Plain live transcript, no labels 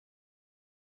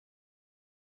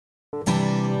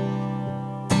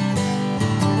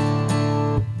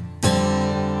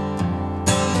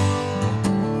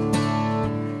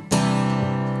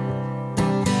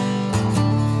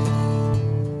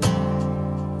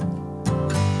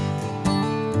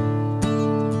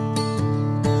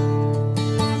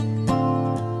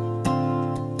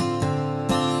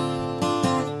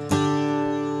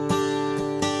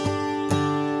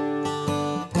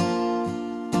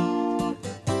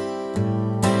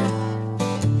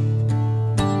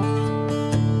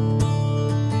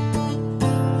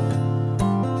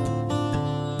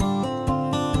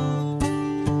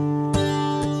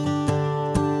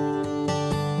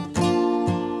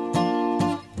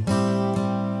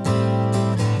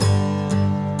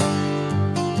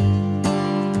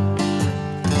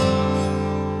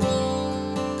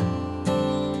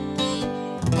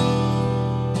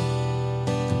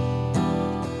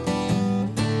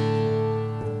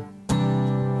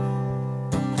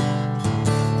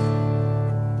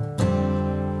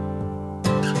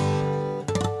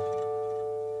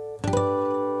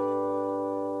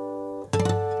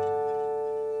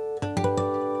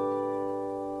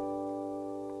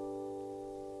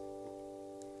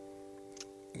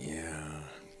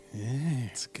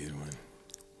That's a good one.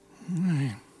 All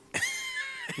right.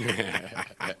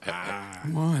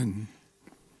 1,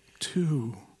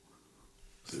 2,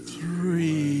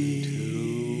 3.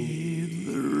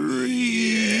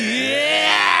 Yeah!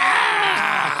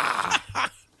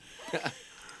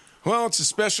 Well, it's a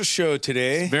special show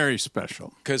today. It's very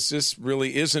special. Because this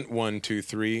really isn't 1, 2,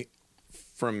 3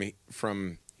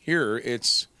 from here.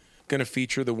 It's going to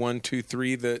feature the 1, 2,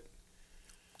 3 that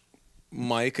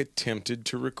Mike attempted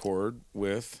to record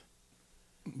with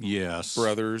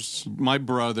brothers. My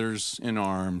brothers in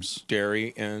arms.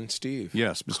 Derry and Steve.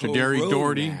 Yes, Mr. Derry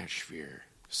Doherty.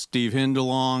 Steve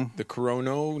Hindelong. The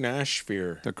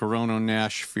CoROENashFail. The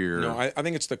CoROENashFail. No, I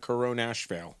think it's the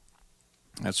CoROENashFail.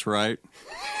 That's right.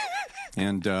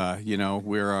 And,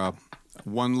 we're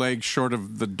one leg short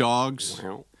of the dogs.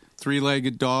 Wow.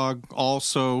 Three-legged dog.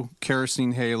 Also,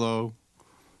 Kerosene Halo.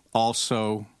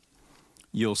 Also,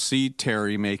 you'll see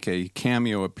Terry make a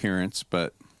cameo appearance,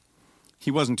 but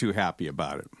he wasn't too happy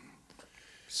about it.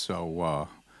 So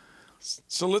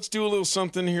let's do a little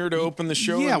something here to open the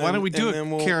show. Yeah, why don't we do a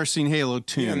Kerosene Halo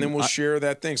tune? Yeah, and then we'll share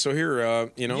that thing. So here,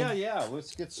 Yeah,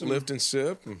 let's get some... Lift and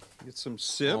sip. And get some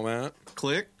sip. All that.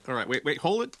 Click. All right, wait,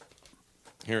 hold it.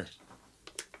 Here.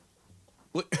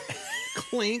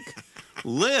 Clink.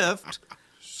 Lift.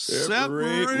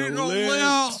 Separate the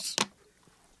lips.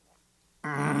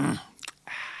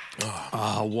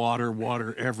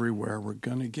 Water everywhere. We're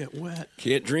going to get wet.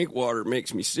 Can't drink water. It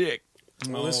makes me sick.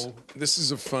 Well, this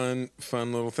is a fun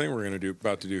little thing we're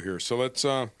about to do here. So let's...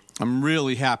 I'm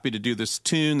really happy to do this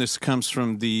tune. This comes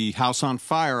from the House on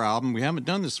Fire album. We haven't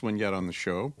done this one yet on the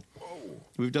show. Whoa.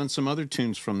 We've done some other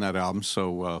tunes from that album.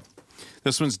 So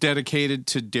this one's dedicated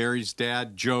to Derry's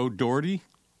dad, Joe Doherty.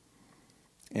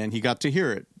 And he got to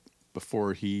hear it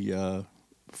before he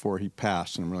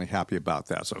passed, and I'm really happy about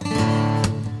that. So,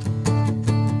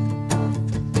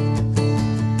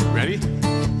 ready?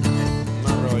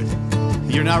 Not really.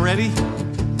 You're not ready?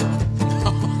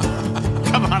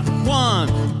 Come on.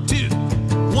 1, 2,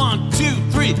 1,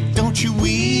 2, 3. Don't you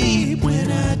weep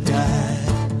when I die.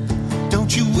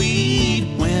 Don't you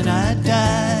weep when I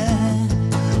die.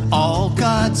 All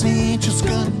God's angels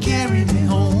gonna carry me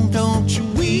home. Don't you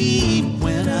weep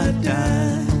when I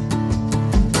die.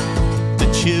 The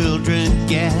children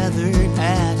gathered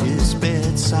at his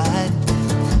bedside.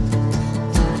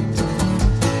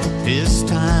 His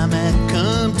time had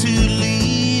come to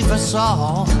leave us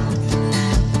all.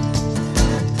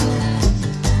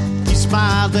 He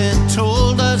smiled and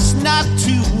told us not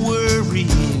to worry.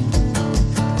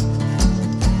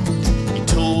 He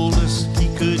told us he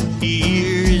could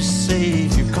hear his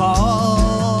Savior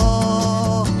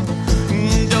call.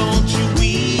 Don't you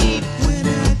weep when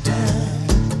I die.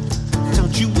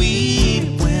 Don't you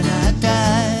weep when I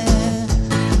die.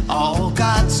 All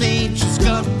God's angels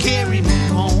gonna carry me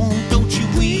home. Don't you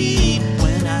weep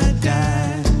when I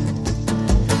die.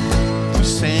 We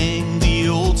sang the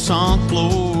old song,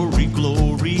 Glory,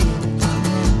 Glory.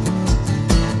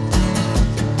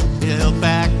 Held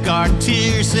back our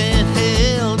tears and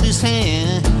held his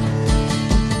hand.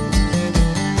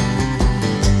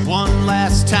 One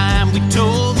last time we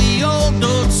told the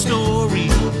old story.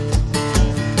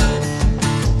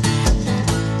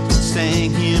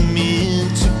 Sang him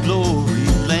into glory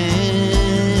land.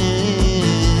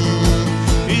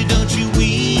 Don't you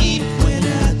weep when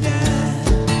I die.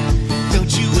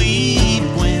 Don't you weep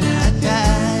when I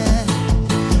die.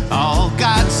 All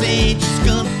God's angels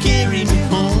gonna carry me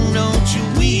home. Don't you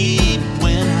weep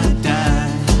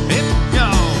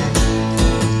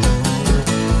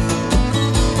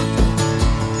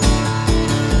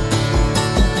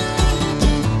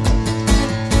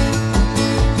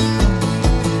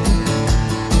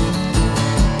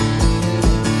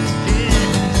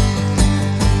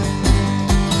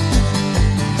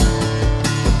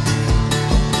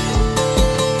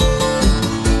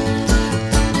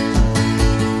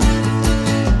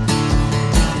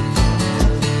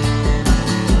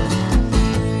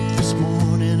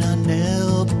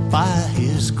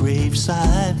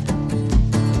side.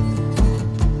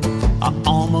 I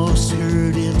almost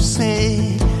heard him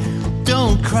say,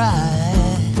 don't cry.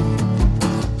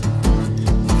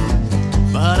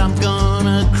 But I'm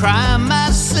gonna cry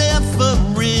myself a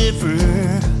river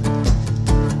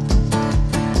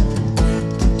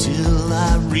till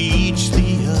I reach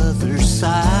the other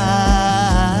side.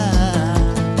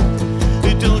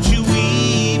 Don't you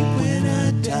weep when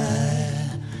I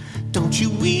die. Don't you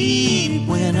weep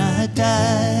when I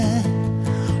die.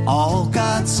 All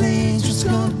God's angels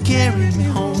gonna carry me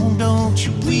home. Don't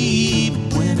you weep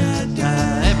when I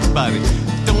die. Everybody,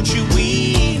 don't you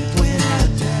weep when I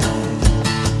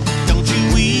die. Don't you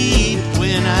weep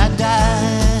when I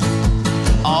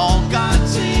die. All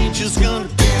God's angels gonna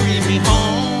carry me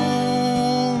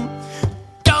home.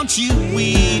 Don't you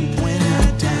weep when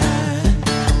I die.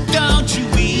 Don't you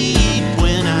weep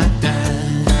when I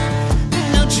die.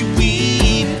 Don't you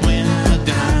weep when I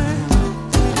die.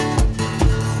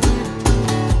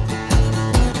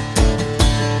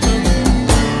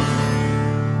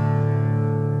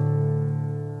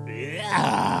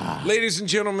 Yeah. Ladies and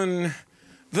gentlemen,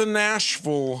 the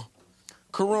Nashville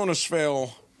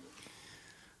CoROENashFail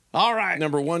All right.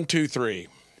 number 1, 2, 3.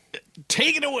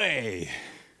 Take it away.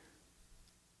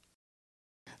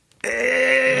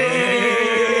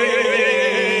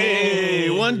 Hey,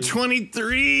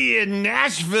 123 in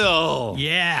Nashville.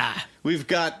 Yeah. We've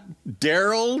got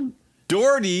Daryl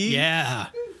Doherty. Yeah.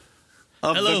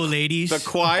 Of Hello, the, ladies. The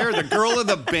choir, the girl of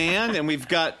the band, and we've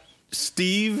got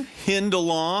Steve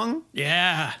Hindalong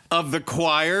Yeah. of the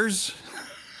choirs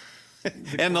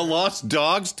and the Lost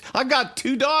Dogs. I've got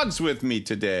 2 dogs with me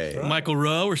today. Michael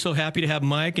Rowe. We're so happy to have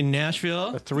Mike in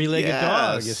Nashville. A three-legged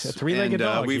dog. It's a three-legged And,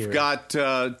 dog. We've here. got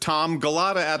Tom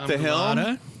Galata at the helm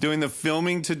Galata. doing the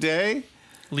filming today.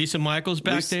 Lisa Michaels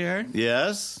back Lisa- there.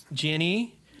 Yes.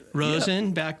 Jenny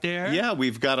Rosen back there. Yeah,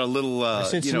 we've got a little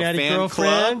Cincinnati fan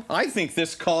girlfriend. club. I think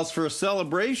this calls for a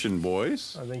celebration,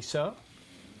 boys. I think so.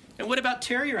 And what about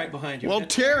Terry right behind you? Well, We got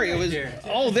Terry right was. there.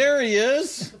 Oh, there he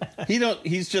is.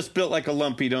 He's just built like a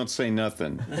lumpy. Don't say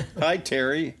nothing. Hi,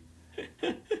 Terry.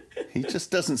 He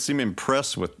just doesn't seem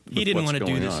impressed with He didn't what's wanna do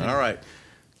going this on. anymore. All right,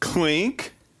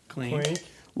 clink, Clean. Wink.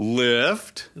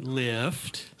 lift,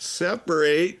 Lift.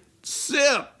 separate,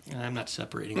 sip. I'm not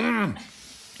separating.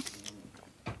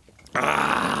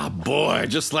 Ah, boy,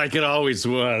 just like it always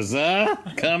was, huh?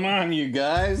 Come on, you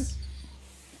guys.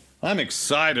 I'm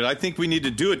excited. I think we need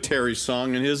to do a Terry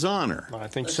song in his honor. I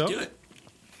think Let's so. do it.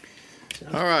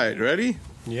 All right, ready?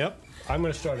 Yep. I'm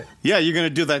going to start it. Yeah, you're going to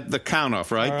do the count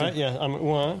off, right? All right. Yeah. I'm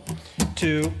 1,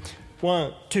 2,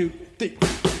 1, 2, 3.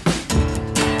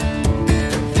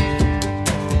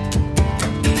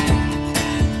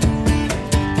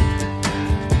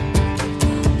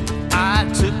 I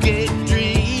took a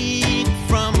drink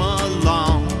from a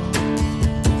long,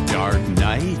 dark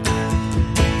night.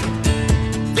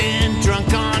 Then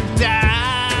drunk on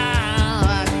down,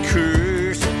 I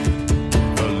cursed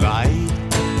the light.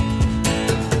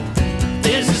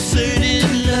 There's a certain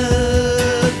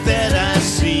love that I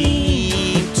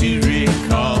seem to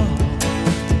recall.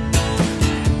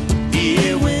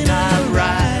 Here when I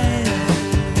rise,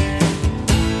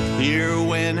 here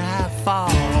when I fall.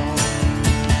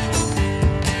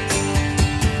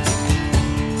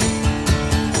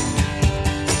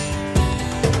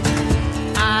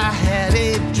 I had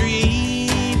a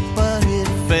dream, but it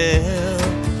fell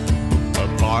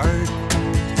apart.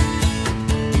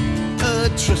 A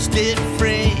trusted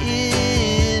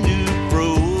friend who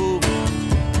broke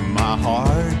my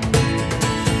heart.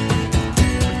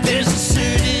 There's a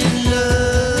certain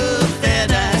love that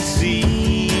I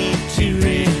seem to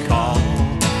recall.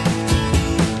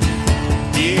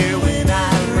 Here when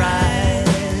I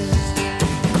rise,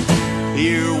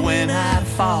 here when I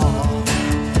fall.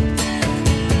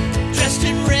 Dressed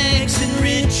in rags and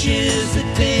riches, the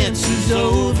dances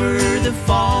over the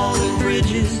fallen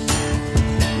bridges,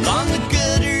 along the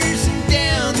gutters and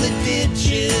down the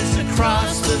ditches,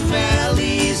 across the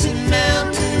valleys and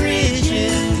mountain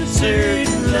ridges. A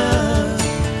certain love.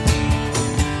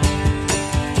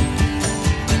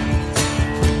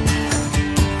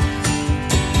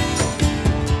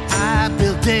 I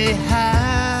built a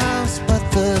house, but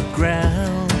the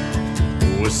ground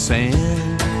was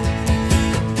sand.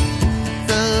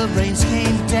 The rains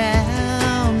came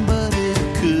down, but it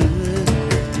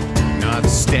could not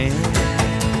stand.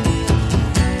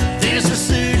 There's a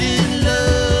certain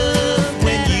love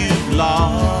when you've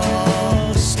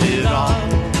lost it all.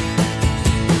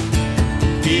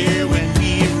 Here when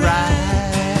we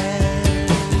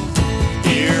rise,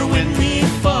 here when we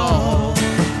fall.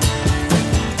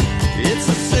 It's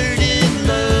a certain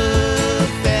love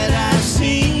that I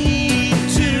seem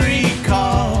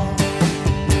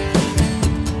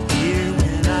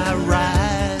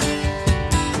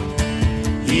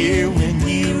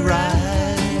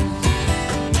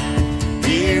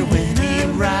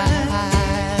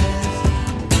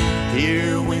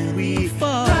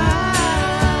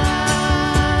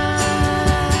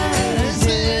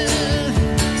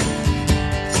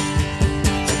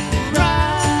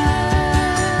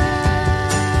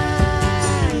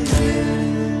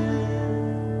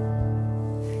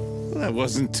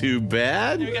wasn't too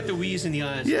bad. We got the wheeze in the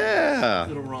eyes. Yeah.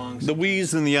 Little wrongs. The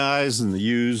we's and the I's and the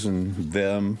you's and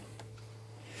them.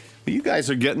 But you guys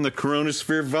are getting the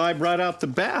CoROENashFail vibe right out the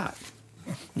bat.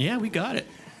 Yeah, we got it.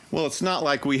 Well, it's not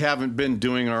like we haven't been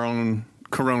doing our own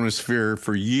CoROENashFail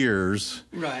for years.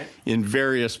 Right. In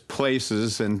various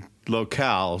places and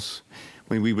locales.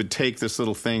 We would take this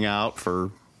little thing out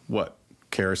for, what,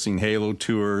 Kerosene Halo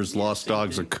tours, Lost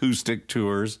Dogs acoustic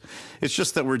tours. It's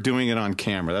just that we're doing it on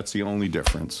camera. That's the only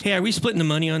difference. Hey, are we splitting the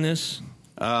money on this?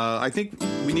 I think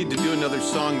we need to do another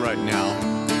song right now.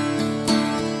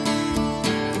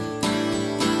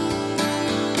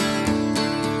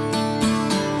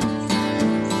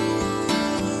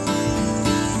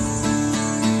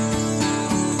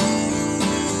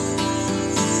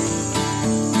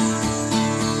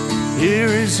 Here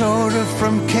is order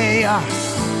from chaos.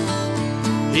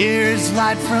 Here is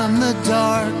light from the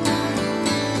dark.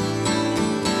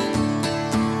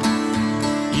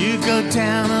 You go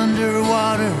down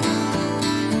underwater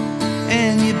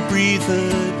and you breathe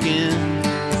again.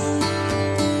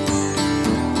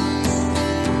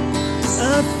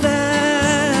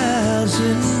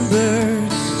 1,000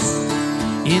 birds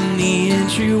in the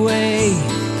entryway.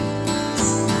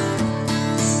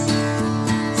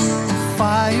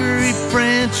 Fiery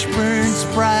branch burns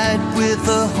bright with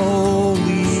a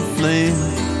holy flame.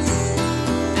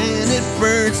 And it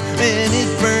burns, and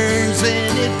it burns,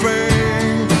 and it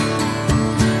burns.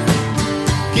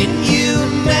 Can you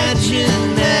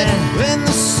imagine that when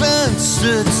the sun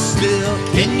stood still?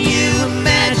 Can you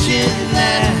imagine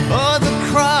that? Or the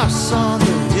cross on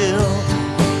the hill?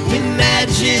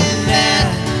 Imagine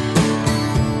that.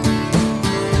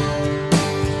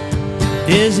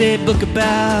 There's a book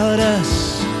about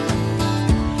us,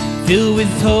 filled with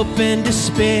hope and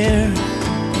despair,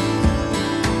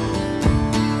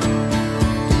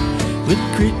 with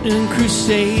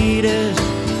crusaders,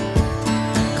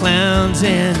 clowns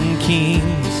and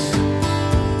kings.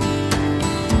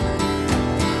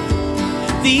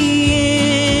 The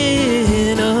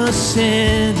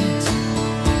innocent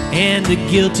and the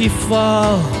guilty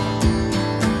fall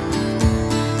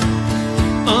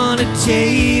on a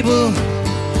table.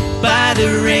 By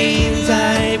the rain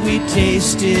tide we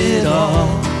taste it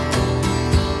all.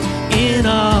 In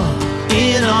all,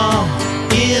 in all,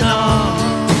 in all.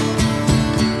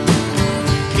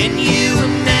 Can you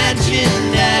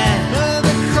imagine that?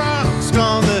 The cross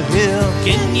on the hill.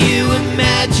 Can you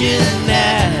imagine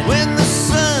that? When the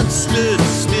sun stood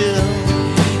still.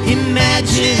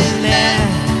 Imagine that.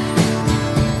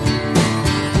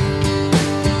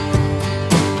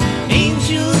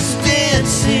 Angels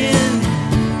dancing,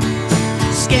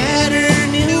 scattered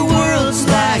new worlds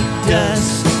like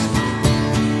dust.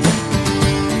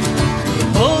 The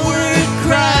whole world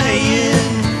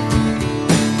crying,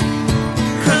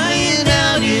 crying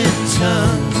out in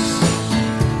tongues.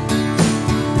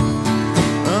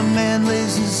 A man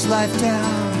lays his life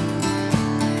down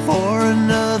for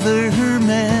another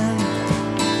man.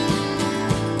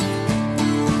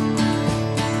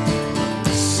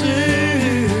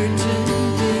 Certain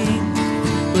thing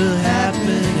will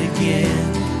happen again.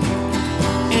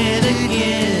 And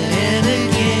again, and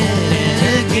again, and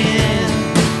again.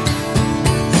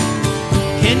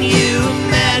 Can you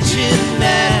imagine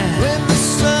that? When the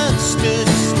sun stood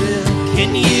still.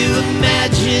 Can you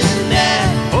imagine that?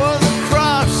 Or the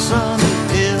cross on the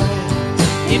hill.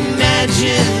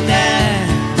 Imagine that.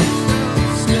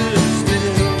 Stood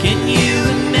still. Can you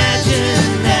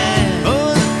imagine that?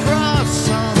 Or the cross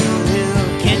on the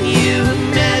hill. Can you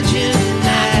imagine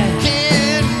that?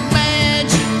 Can't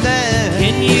imagine that.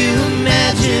 Can you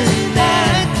imagine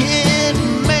that? I can't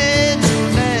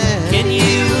imagine that. Can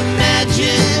you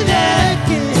imagine that? I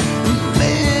can't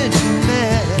imagine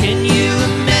that. Can you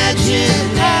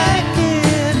imagine that? I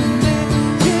can't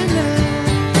imagine that.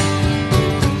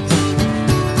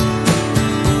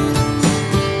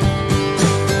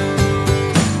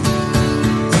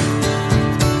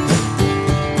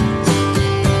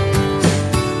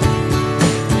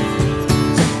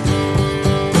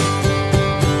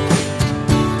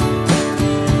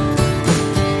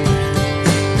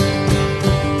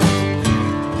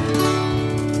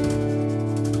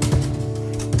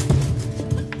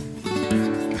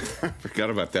 Forgot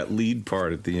about that lead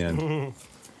part at the end.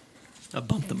 I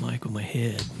bumped the mic with my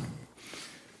head.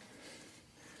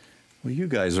 Well, you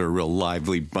guys are a real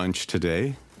lively bunch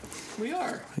today. We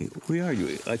are. We are.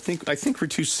 I think we're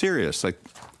too serious. I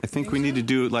think we need to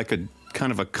do like a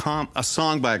kind of a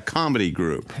song by a comedy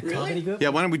group. Really? Yeah,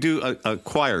 why don't we do a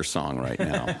choir song right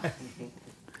now?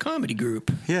 Comedy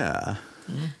group. Yeah.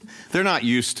 They're not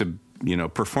used to,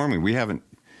 performing. We haven't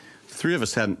three of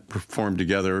us hadn't performed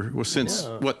together since,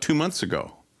 2 months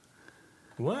ago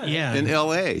What? Yeah. in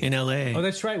L.A. In L.A. Oh,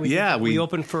 that's right. we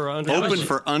opened for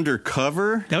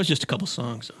Undercover. That was just a couple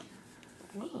songs.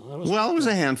 Well, it was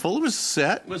a handful. It was a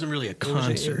set. It wasn't really a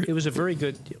concert. It was a very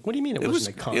good. What do you mean it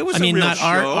wasn't a concert? It was I mean, a real not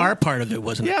show. our part of it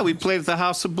wasn't. Yeah, we played at the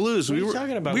House of Blues. What are you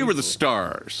talking about? We were the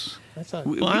stars. I thought.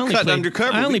 We Well, I only cut played,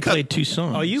 Undercover. I only We cut- played 2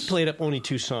 songs. Oh, you played up only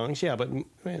 2 songs. Yeah, but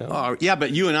Yeah,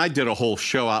 but you and I did a whole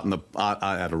show out in the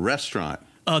at a restaurant.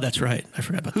 Oh, that's right. I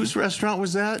forgot about Whose restaurant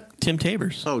was that? that. Tim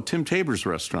Tabor's Oh, Tim Tabor's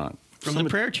restaurant. from the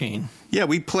Prayer Chain. Yeah,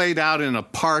 we played out in a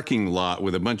parking lot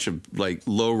with a bunch of like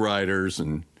lowriders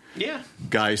and Yeah.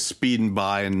 guys speeding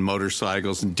by in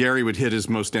motorcycles, and Derry would hit his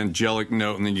most angelic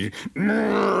note, and then you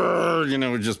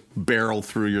would just barrel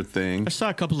through your thing. I saw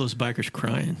a couple of those bikers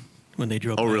crying when they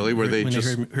drove. Oh, by, really? Were they when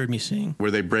just- they heard me sing?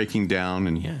 Were they breaking down?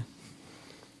 And Yeah.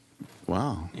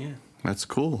 wow, Yeah. that's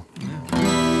cool.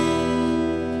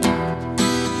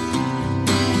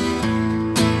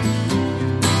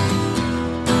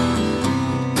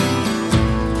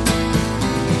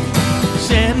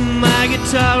 Set my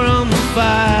guitar on the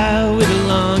fire with a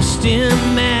long stem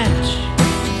match.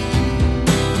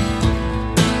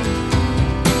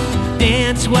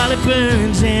 Dance while it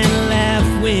burns and laugh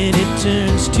when it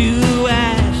turns to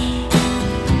ash.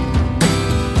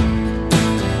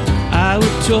 I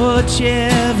would torch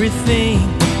everything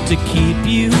to keep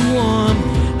you warm.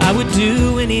 I would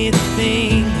do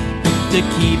anything to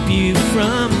keep you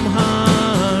from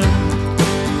harm.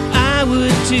 I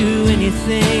would do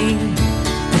anything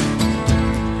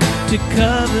to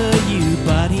cover you,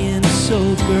 body and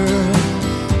soul, girl.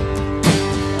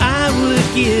 I would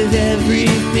give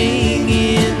everything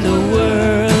in the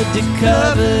world to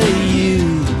cover you.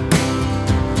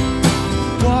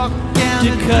 Walk down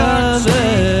To the dark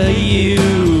cover you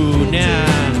now.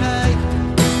 night.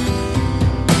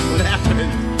 What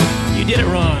happened? You did it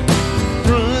wrong.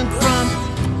 Run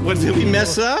from What did we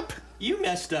mess up? You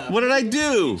messed up. What did I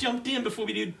do? Jumped in before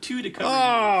we did 2 to cover.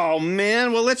 Oh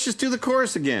man! Well, let's just do the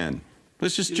chorus again.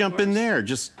 Let's just jump in there.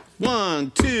 Just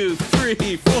 1, 2,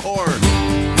 3, 4.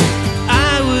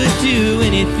 I would do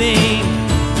anything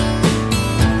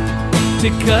to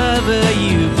cover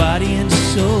you, body and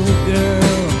soul,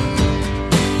 girl.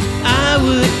 I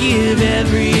would give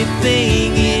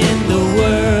everything in the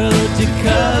world to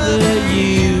cover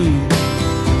you.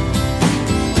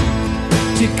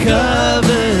 To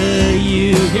cover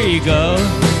you. Here you go.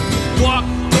 Walk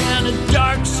down a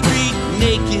dark street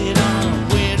naked on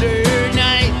a winter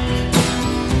night.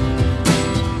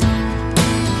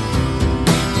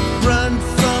 run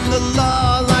from the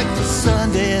law like the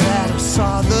Sunday that I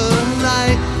saw the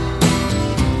light.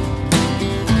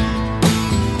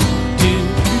 Do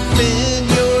Bend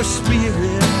your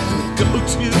spirit and go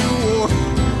to war.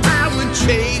 I would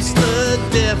chase the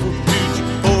devil to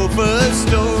Jehovah's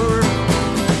door.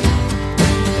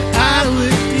 I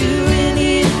would do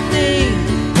anything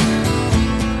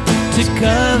to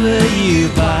cover you,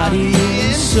 body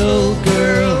and soul,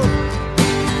 girl.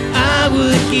 I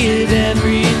would give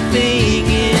everything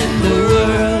in the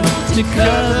world to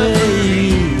cover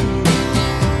you.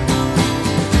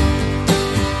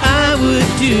 I would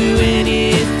do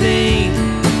anything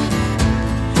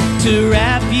to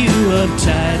wrap you up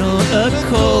tight on a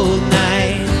cold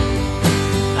night.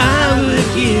 I would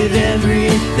give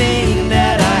everything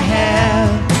that I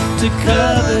have to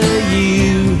cover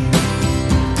you.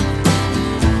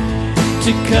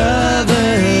 To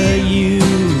cover you.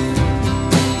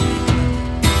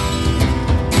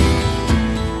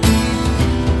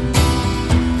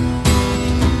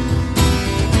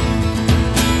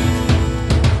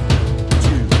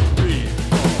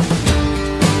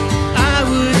 I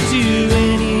would do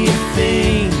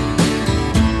anything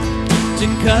to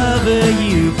cover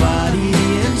you, body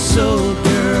and soul,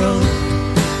 girl.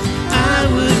 I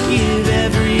would give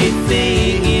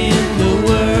everything in the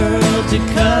world to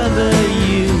cover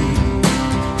you.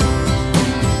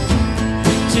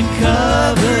 To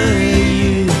cover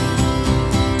you.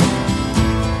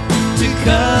 To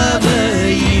cover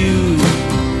you.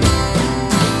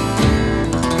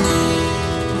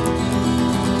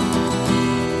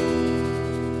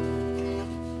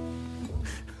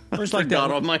 Where's like Forgot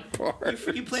that? on my part.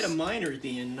 You played a minor at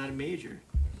the end, not a major.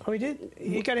 Oh, he did.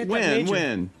 You got to hit that When? major.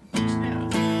 When? To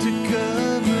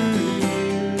cover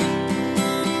you.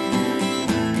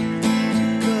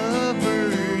 Cover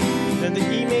you. Then the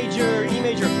E major.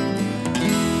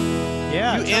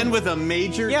 Yeah. You end with a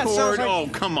major Yeah, it sounds chord? like- Oh,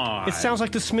 come on. It sounds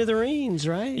like the Smithereens,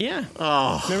 right? Yeah.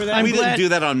 Oh, Remember that? we glad- didn't do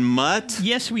that on Mutt?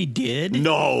 Yes, we did.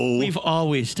 No. We've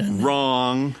always done that.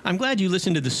 Wrong. I'm glad you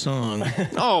listened to the song.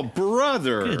 Oh,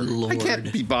 brother. Good Lord. I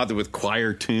can't be bothered with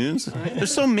choir tunes.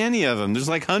 There's so many of them. There's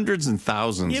like hundreds and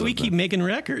thousands Yeah, we of keep them. making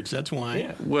records. That's why.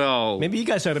 Yeah. Well, Maybe you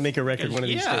guys ought to make a record one of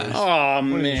these Yeah. days. oh, of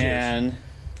these man.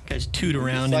 Guys toot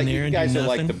around It's like in there you and guys do are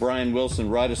nothing. like the Brian Wilson,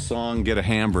 write a song, get a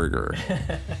hamburger.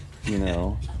 You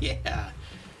know? Yeah.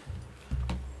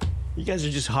 You guys are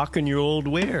just hawking your old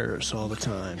wares all the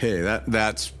time. Hey,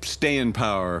 that's staying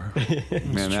power.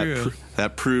 Man, true.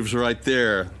 that proves right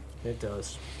there. It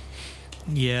does.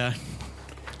 Yeah.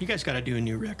 You guys got to do a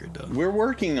new record, though. We're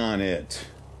working on it.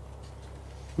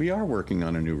 We are working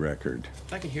on a new record.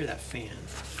 I can hear that fan.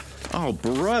 Oh,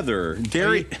 brother.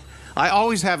 Derry, I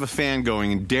always have a fan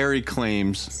going, and Derry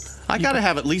claims I got to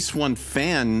have at least one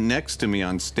fan next to me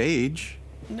on stage.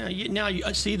 Now,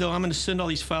 see, though, I'm going to send all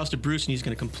these files to Bruce, and he's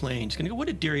going to complain. He's going to go, what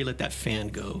did Derry let that fan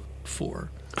go for?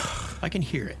 I can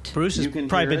hear it. Bruce has You can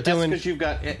probably hear been it. That's dealing. because you've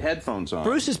got headphones on.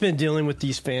 Bruce has been dealing with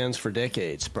these fans for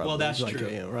decades. Probably. Well, that's Like, true.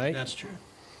 you know, right? That's true.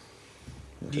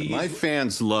 My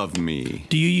fans love me.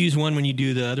 Do you use one when you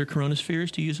do the other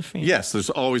CoROENashFairs? Do you use a fan? Yes, there's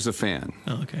always a fan.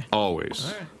 Oh, okay. Always.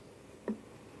 All right.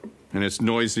 And it's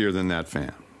noisier than that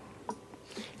fan.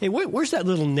 Hey, where's that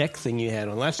little neck thing you had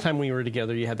on? Last time we were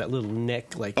together, you had that little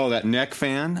neck, like. Oh, that neck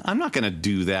fan? I'm not going to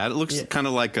do that. It looks Yeah. kind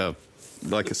of like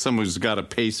someone who's got a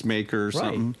pacemaker or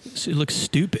something. So it looks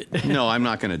stupid. No, I'm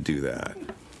not going to do that.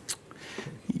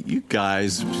 You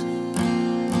guys.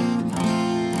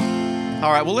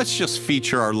 All right, well, let's just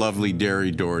feature our lovely Derry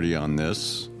Doherty on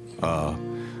this.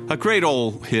 A great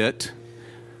old hit.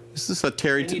 This is a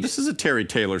Terry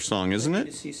Taylor song, isn't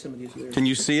it? see some of these lyrics. Can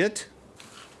you see it?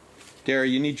 Derry,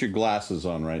 you need your glasses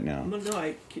on right now. No,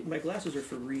 my glasses are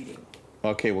for reading.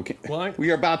 Okay, well, Well,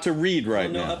 we are about to read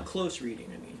right now. close reading,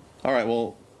 I mean. All right,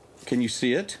 well, can you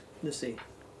see it? Let's see.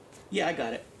 Yeah, I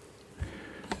got it.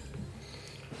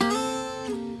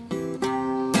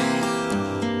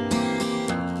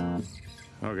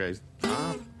 Okay.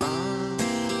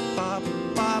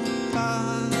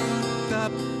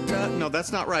 No,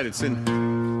 that's not right. It's in.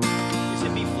 It's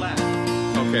in B flat.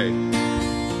 Okay.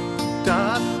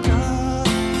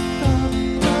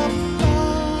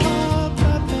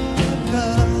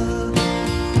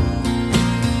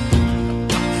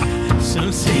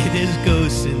 Some say there's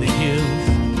ghosts in the hills,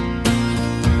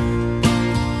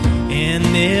 and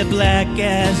they're black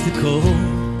as the coal,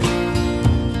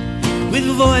 with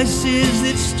voices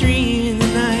that stream in the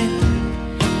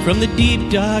night from the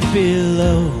deep dark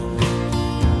below.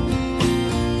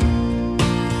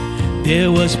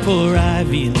 There was poor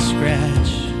Ivy and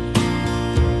Scratch,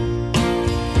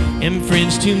 and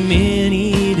friends too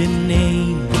many to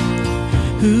name,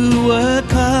 who were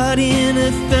caught in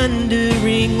a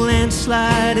thundering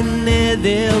landslide, and there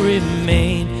they'll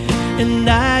remain. And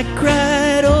I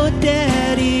cried, oh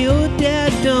Dad,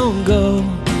 don't go.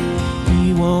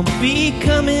 He won't be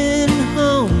coming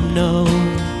home, no.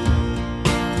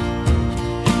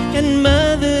 And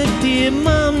Mother, dear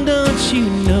Mom, don't you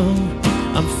know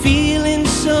I'm feeling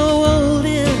so old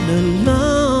and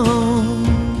alone.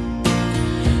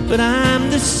 But I'm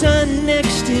the son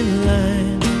next in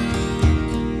line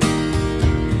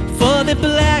for the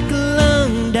black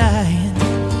lung dying,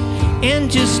 and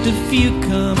just a few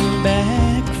come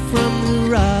back from the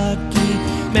Rocky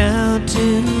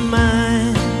Mountain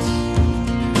mines.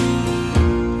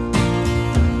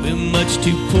 We're much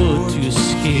too poor to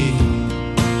escape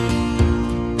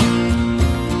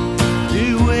the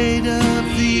weight of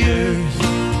the earth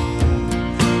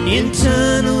in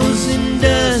tunnels and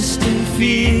dust and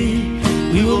fear.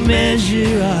 We will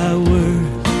measure our worth.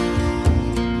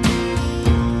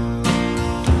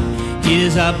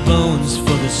 Here's our bones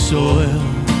for the soil,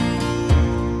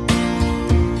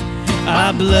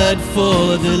 our blood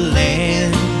for the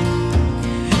land,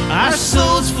 our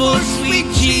souls for sweet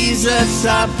Jesus,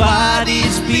 our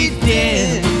bodies be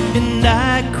dead. And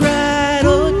I cried,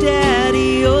 oh Dad,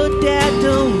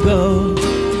 don't go.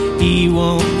 He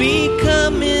won't be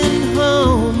coming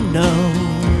home, no.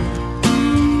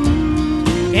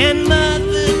 And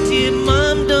Mother, dear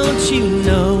Mom, don't you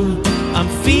know I'm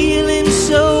feeling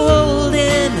so old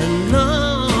and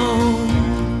alone.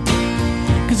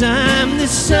 'Cause I'm the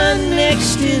son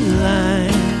next in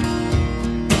line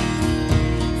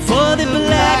for the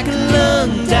black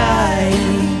lung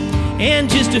dying, and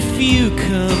just a few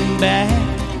come back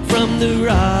from the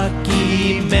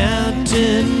Rocky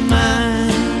Mountain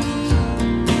mines.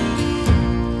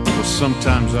 Well,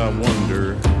 sometimes I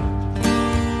wonder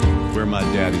where my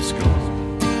daddy's going.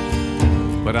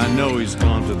 but I know he's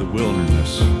gone to the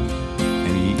wilderness,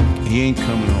 and he ain't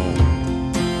coming home.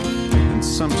 And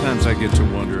sometimes I get to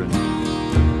wondering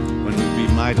when it'll be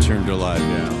my turn to lie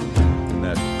down in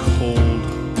that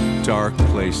cold, dark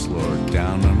place, Lord,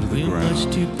 down under the We're ground.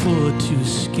 much too poor to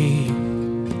escape.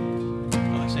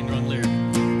 Oh, I sang the wrong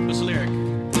lyric. What's the lyric?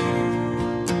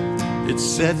 It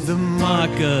said the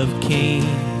Mark of Cain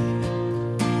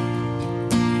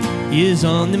is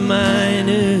on the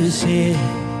miner's head,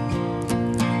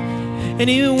 and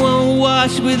he won't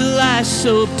wash with lye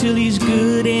soap till he's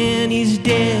good and he's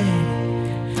dead.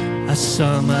 I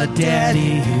saw my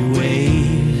daddy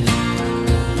wave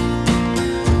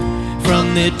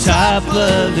from the top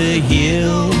of the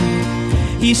hill.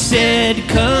 He said,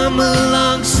 "Come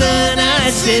along, son." I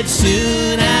said,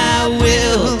 "Soon I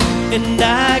will." And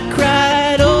I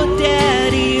cried, "Oh,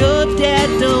 Daddy, oh, Dad,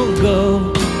 don't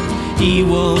go. He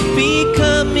won't be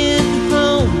coming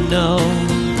home, no."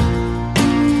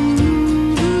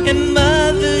 And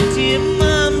Mother, dear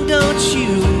Mom, don't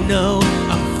you know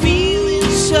I'm feeling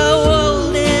so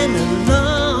old and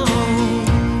alone?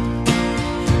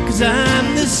 'Cause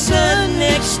I'm the son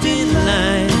next in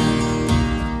line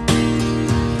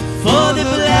for the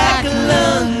black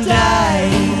lung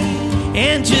dying,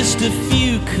 and just a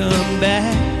few come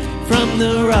back from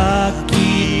the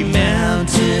Rocky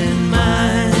Mountain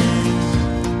mines.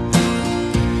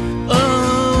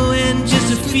 Oh, and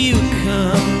just a few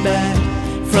come back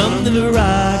from the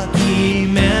Rocky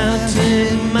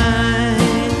Mountain mines.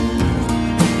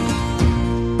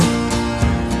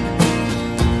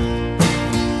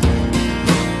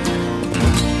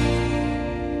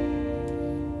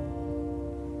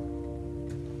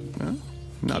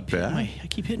 Not bad. I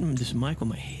keep hitting this mic on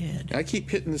my head. I keep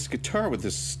hitting this guitar with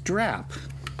this strap.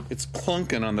 It's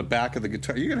clunking on the back of the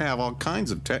guitar. You're going to have all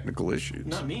kinds of technical issues.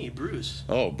 Not me, Bruce.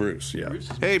 Oh, Bruce, yeah. Bruce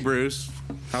is Hey, Bruce.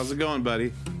 How's it going,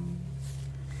 buddy?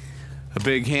 A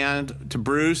big hand to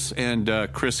Bruce and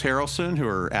Chris Harrelson, who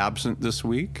are absent this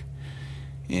week.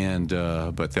 And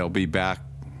but they'll be back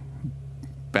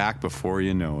before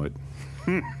you know it.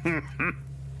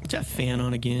 Is that fan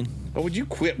on again? Oh, would you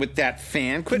quit with that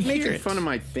fan? Quit I can hear making it. fun of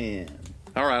my fan.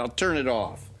 All right, I'll turn it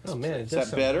off. Oh man, Is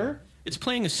that better? It's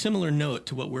playing a similar note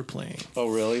to what we're playing. Oh,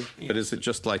 really? Yeah. But is it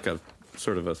just like a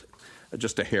sort of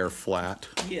just a hair flat?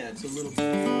 Yeah, it's a little. It's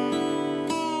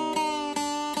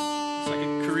like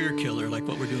a career killer, like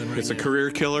what we're doing right now. It's a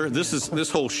career killer. This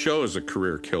whole show is a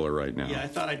career killer right now. Yeah, I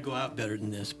thought I'd go out better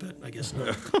than this, but I guess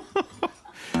not.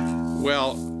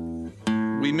 Well,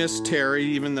 we miss Terry,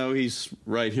 even though he's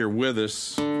right here with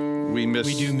us. We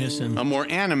do miss him. A more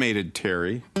animated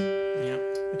Terry. Yeah.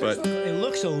 But It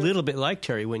looks a little bit like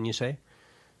Terry, wouldn't you say?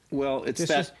 well, it's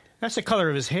That's the color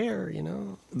of his hair, you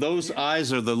know. those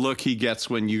eyes are the look he gets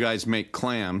when you guys make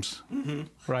clams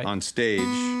Right. on stage.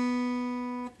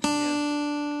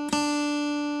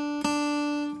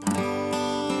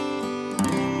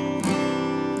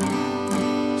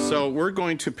 So we're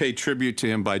going to pay tribute to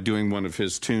him by doing one of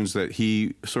his tunes that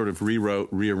he sort of rewrote,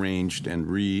 rearranged, and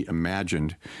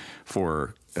reimagined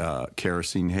for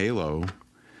Kerosene Halo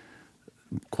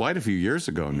quite a few years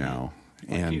ago now.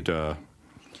 And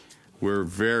we're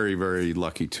very, very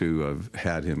lucky to have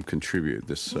had him contribute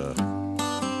this What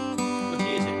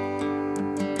key is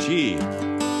it? G.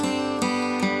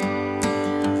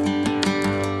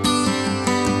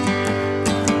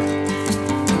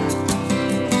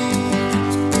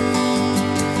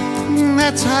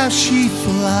 That's how she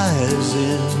flies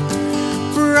in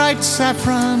bright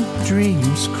saffron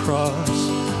dreams cross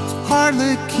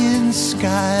harlequin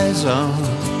skies on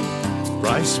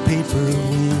rice paper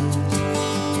wings.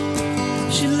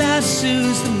 She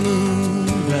lassos the moon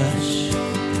rush,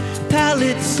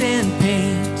 palettes and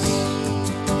paints,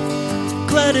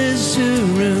 clutters her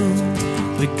room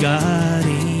with god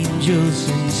angels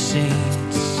and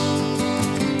saints.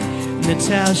 And that's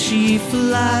how she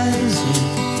flies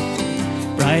in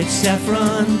bright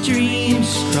saffron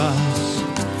dreams cross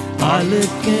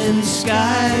harlequin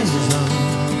skies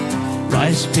on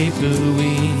rice paper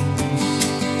wings.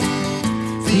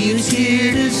 Feels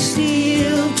here to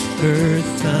steal her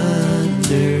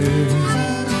thunder,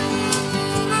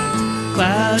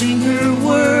 clouding her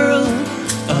world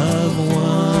of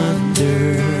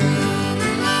wonder.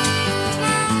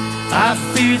 I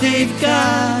fear they've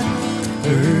got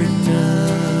her number.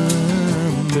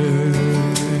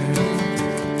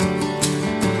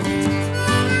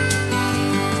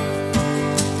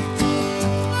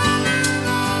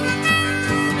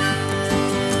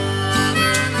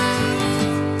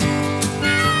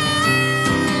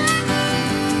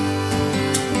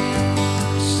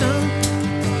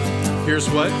 Here's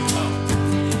what?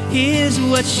 Here's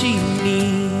what she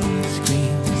needs,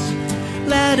 queen.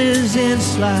 ladders and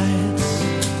slides,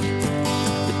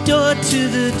 the door to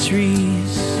the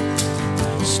trees,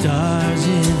 stars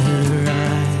in her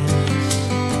eyes,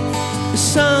 a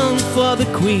song for the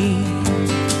queen,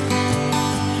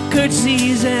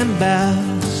 curtsies and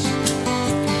bows,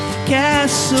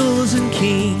 castles and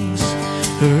kings,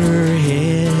 her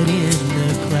head in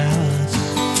the clouds.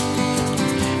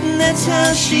 And that's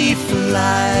how she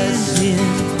flies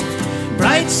in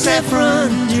bright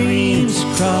saffron dreams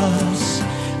across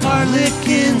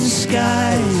harlequin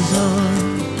skies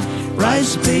on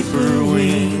rice paper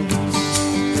wings.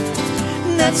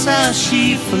 And that's how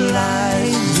she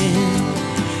flies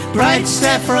in bright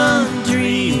saffron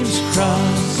dreams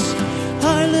across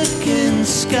harlequin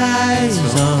skies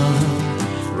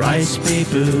on rice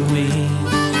paper wings.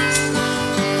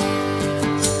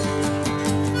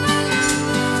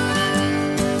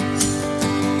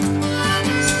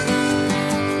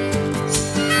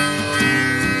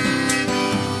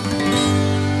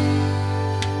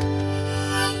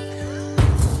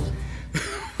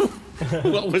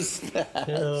 What was that? I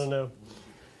don't know.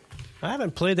 I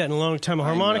haven't played that in a long time. A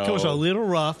harmonica was a little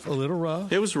rough,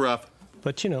 It was rough.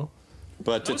 but you know.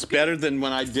 But it's better than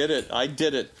when I did it. I've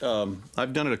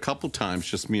done it a couple times,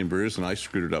 just me and Bruce, and I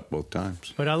screwed it up both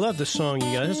times. But I love the song,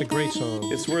 you guys. It's a great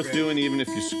song. It's worth doing even if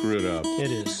you screw it up.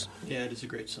 It is. Yeah, it is a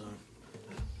great song.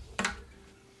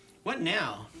 What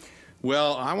now?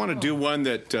 Well, I want to do one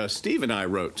that Steve and I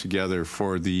wrote together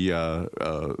for the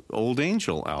Old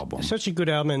Angel album. Such a good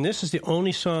album, and this is the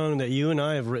only song that you and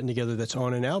I have written together that's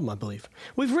on an album, I believe.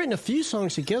 We've written a few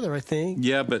songs together, I think.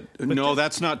 Yeah, but no,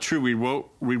 that's not true. We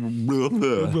wrote we wrote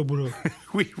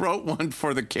one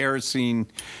for the Kerosene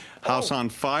House on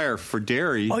Fire for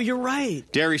Derry. Oh, you're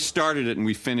right. Derry started it and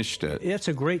we finished it. That's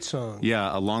a great song.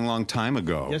 Yeah, a long, long time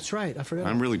ago. That's right. I forgot.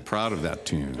 I'm really proud of that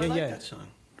tune. I like yeah. that song.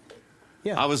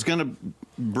 Yeah. I was going to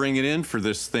bring it in for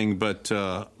this thing, but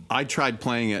I tried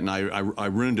playing it and I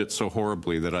ruined it so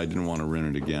horribly that I didn't want to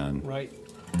ruin it again. Right.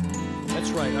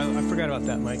 That's right. I forgot about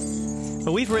that, Mike.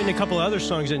 But we've written a couple of other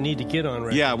songs that need to get on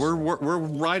records. Yeah, we're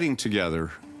writing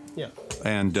together. Yeah.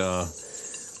 And I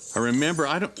remember,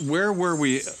 where were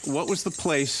we? What was the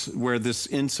place where this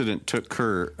incident took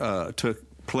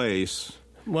place?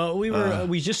 Well,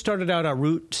 we just started out our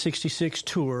Route 66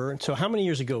 tour. And so how many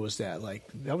years ago was that? Like,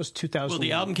 that was 2000. Well,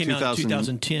 the album came out in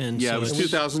 2010. Yeah, so it was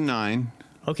 2009.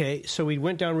 Okay, so we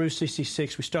went down Route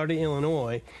 66. We started in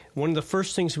Illinois. One of the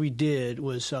first things we did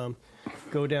was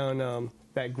go down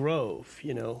that grove,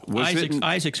 you know.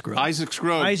 Isaac's Grove. Isaac's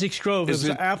Grove. Isaac's Grove. It was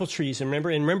the apple trees, and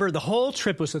remember, the whole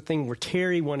trip was the thing where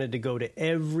Terry wanted to go to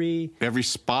every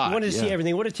spot. He wanted to see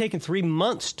everything. It would have taken 3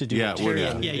 months to do Yeah, it. it would Terry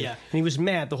have. wanted to do. Yeah. And he was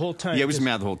mad the whole time. Yeah, he was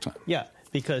mad the whole time. Yeah,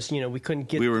 because, you know, we couldn't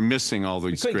get... We were missing all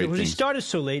these great He things. started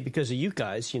so late because of you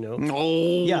guys, you know.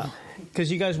 Oh. Yeah, because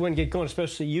you guys wouldn't get going,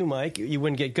 especially you, Mike. You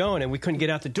wouldn't get going, and we couldn't get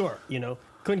out the door, you know.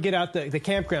 Couldn't get out the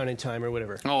campground in time or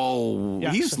whatever. Oh, Yeah,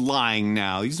 he's lying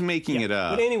now. He's making it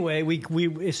up. But anyway,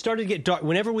 it started to get dark.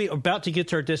 Whenever we were about to get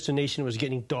to our destination, it was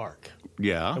getting dark.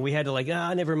 Yeah. And we had to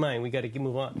never mind. We got to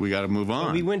move on. We got to move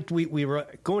on. And we were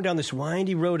going down this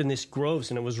windy road in this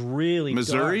groves, and it was really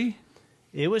Missouri? dark.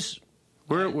 It was...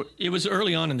 It was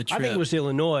early on in the trip. I think it was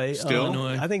Illinois. Still?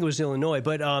 Illinois. I think it was Illinois.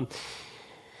 But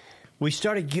we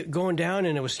started going down,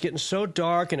 and it was getting so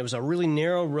dark, and it was a really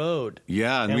narrow road.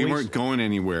 Yeah, and we weren't going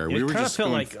anywhere. We were kinda just felt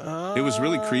going, like, it was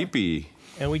really creepy.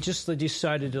 And we just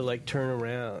decided to, like, turn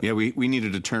around. Yeah, we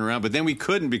needed to turn around, but then we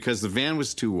couldn't because the van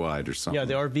was too wide or something. Yeah,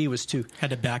 the RV was too... Had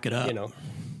to back it up. You know.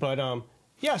 But,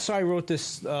 so I wrote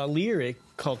this lyric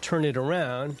called Turn It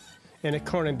Around, and it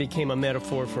kind of became a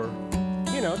metaphor for,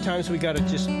 you know, times we got to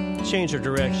just change our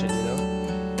direction, you know.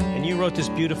 And you wrote this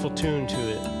beautiful tune to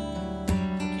it.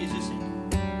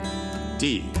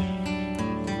 D.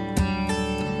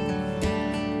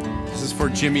 This is for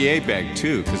Jimmy Abeg,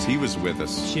 too, because he was with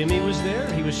us. Jimmy was there.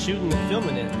 He was shooting and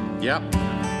filming it. Yep.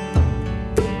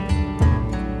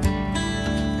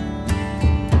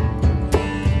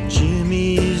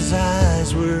 Jimmy's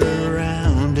eyes were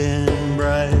round and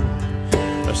bright,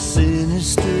 a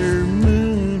sinister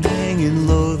moon hanging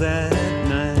low that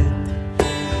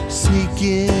night,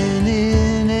 sneaking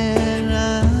in and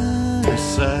out of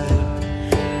sight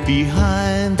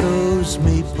behind those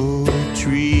maple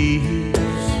trees.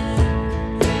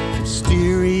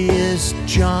 Mysterious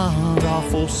jaunt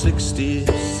off old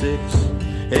 66,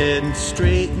 heading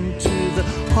straight into the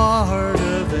heart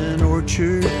of an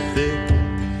orchard thick.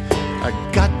 I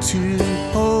got to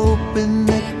hoping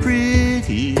that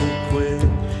pretty quick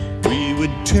we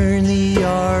would turn the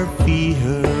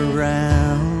RV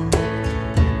around.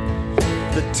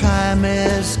 The time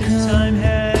has come. Time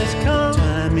has come.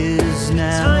 Time is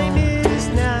now. Time is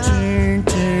now. Turn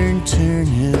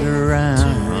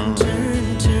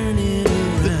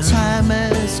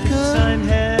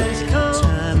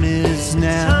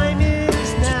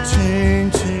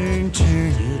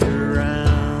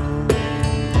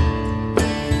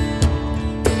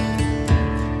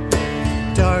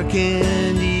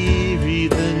and eerie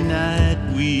the night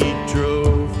we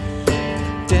drove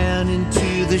down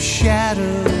into the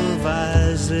shadow of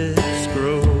Isaac's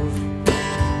Grove,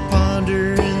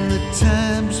 pondering the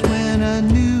times when I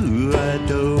knew I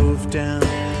dove down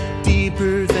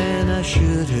deeper than I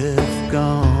should have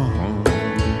gone.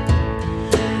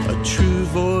 A true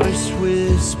voice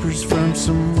whispers from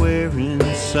somewhere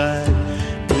inside,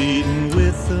 pleading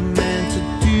with a man to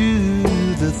do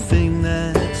the thing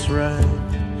that's right.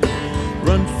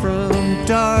 Run from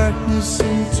darkness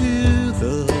into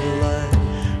the light,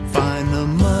 find the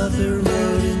mother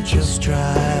road and just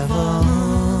drive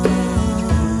on.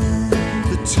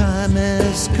 The time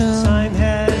has come, time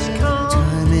has come,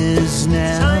 time is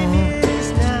now, time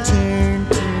is now. Turn,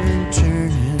 turn,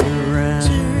 turn it around,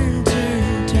 turn,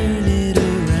 turn, turn it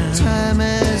around. Time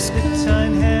has come,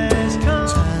 time has come,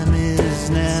 time is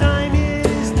now, time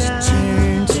is now.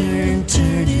 Turn, turn,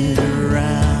 turn it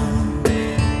around.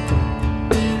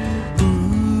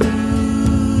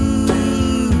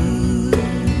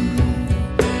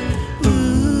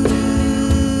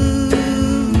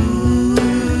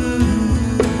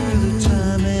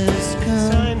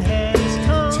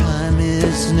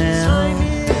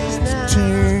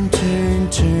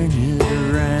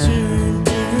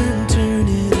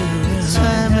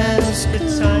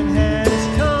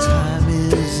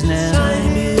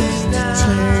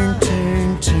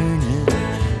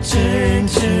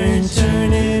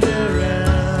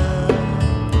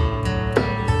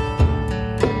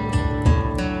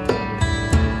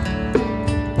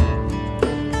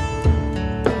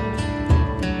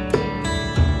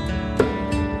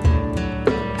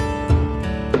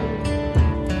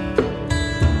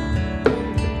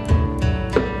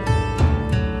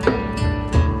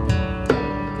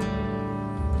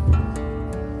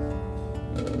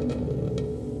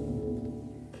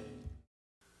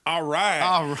 All right.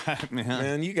 All right, man.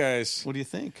 Man, you guys What do you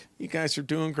think? are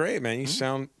doing great, man. You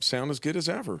sound as good as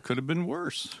ever. Could have been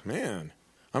worse. Man,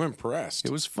 I'm impressed.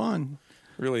 It was fun.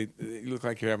 Really, you look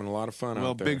like you're having a lot of fun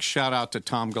Well, out there. big shout out to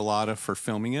Tom Galata for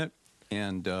filming it.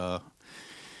 And,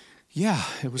 yeah,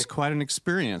 it was quite an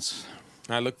experience.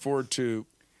 I look forward to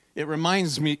It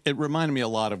reminded me a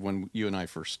lot of when you and I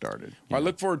first started. I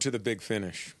look forward to the big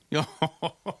finish.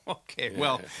 Okay,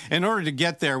 well, in order to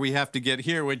get there, we have to get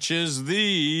here, which is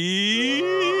the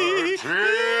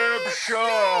Tip Show.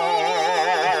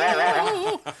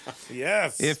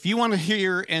 Yes. If you want to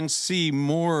hear and see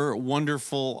more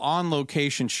wonderful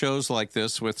on-location shows like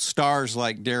this with stars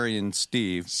like Darian and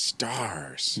Steve.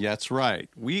 Stars. Yeah, that's right.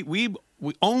 We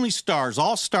only stars,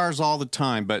 all the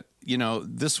time, but, you know,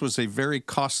 this was a very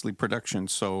costly production,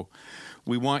 so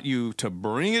we want you to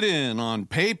bring it in on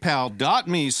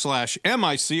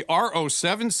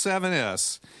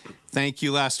paypal.me/MICRO77S. Thank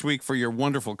you last week for your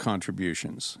wonderful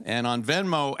contributions. And on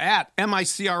Venmo at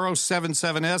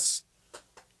MICRO77S,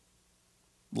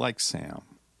 like Sam.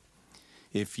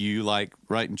 If you like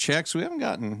writing checks, we haven't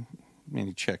gotten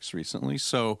many checks recently,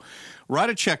 so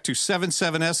write a check to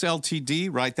 77S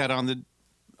LTD. Write that on the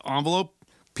envelope,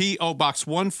 P.O. Box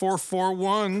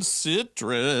 1441,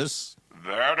 Citrus.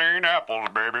 That ain't apples,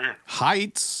 baby.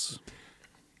 Heights,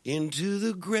 Into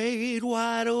the great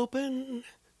wide open.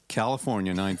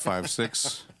 California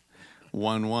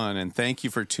 95611. And thank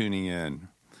you for tuning in.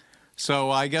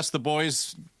 So I guess the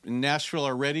boys in Nashville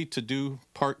are ready to do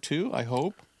part 2, I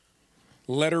hope.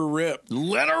 Let her rip.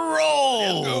 Let her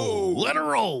roll. Let her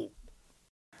roll.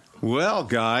 Well,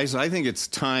 guys, I think it's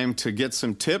time to get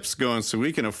some tips going so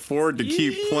we can afford to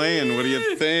keep playing. What do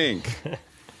you think?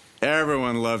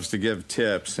 Everyone loves to give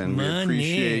tips, and we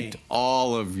appreciate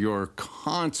all of your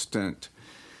constant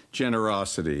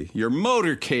generosity, your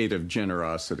motorcade of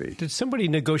generosity. Did somebody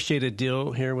negotiate a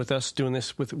deal here with us doing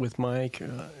this with Mike?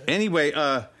 Anyway,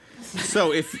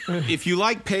 so if you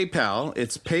like PayPal,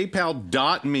 it's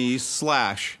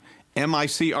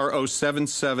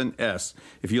paypal.me/MICRO77S.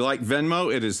 If you like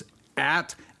Venmo, it is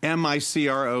at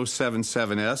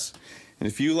MICRO77S. And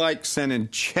if you like sending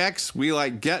checks, we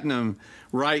like getting them.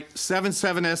 Write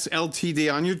 77S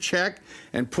LTD on your check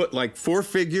and put like 4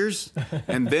 figures.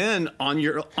 And then on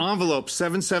your envelope,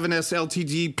 77S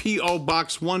LTD, P.O.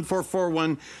 Box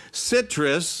 1441,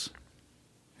 Citrus.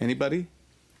 Anybody?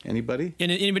 Anybody?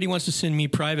 And if anybody wants to send me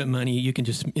private money, you can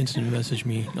just instant message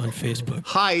me on Facebook.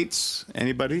 Heights.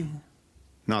 Anybody?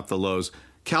 Not the lows.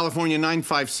 California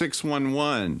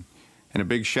 95611. And a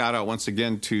big shout out once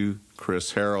again to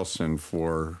Chris Harrelson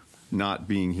for not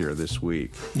being here this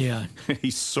week. Yeah.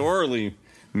 He's sorely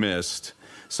missed.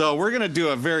 So we're going to do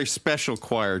a very special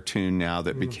choir tune now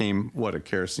that became, what, a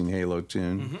Kerosene Halo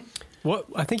tune? What?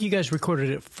 I think you guys recorded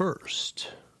it first.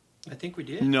 I think we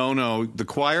did. No. The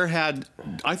choir had.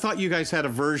 I thought you guys had a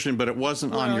version, but it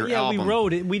wasn't on your album. Yeah, we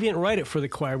wrote it. We didn't write it for the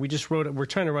choir. We just wrote it. We're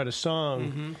trying to write a song.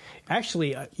 Mm-hmm.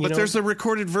 Actually, But there's a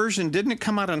recorded version. Didn't it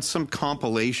come out on some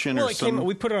compilation or something?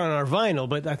 We put it on our vinyl,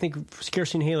 but I think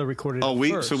Kerosene Halo recorded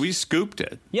it first. So we scooped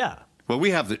it. Yeah. Well, we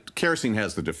have Kerosene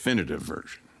has the definitive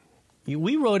version.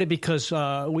 We wrote it because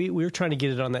we were trying to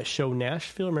get it on that show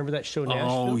Nashville. Remember that show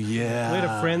Nashville? Oh, yeah. We had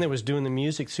a friend that was doing the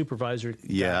music supervisor.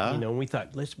 Yeah. And we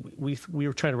thought we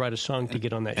were trying to write a song to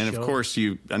get on that show. And of course,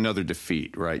 another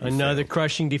defeat, right? Another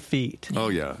crushing defeat. Oh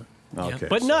yeah. Okay.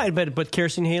 But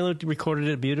Kerosene Halo recorded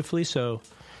it beautifully. So,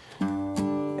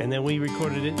 and then we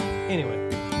recorded it anyway.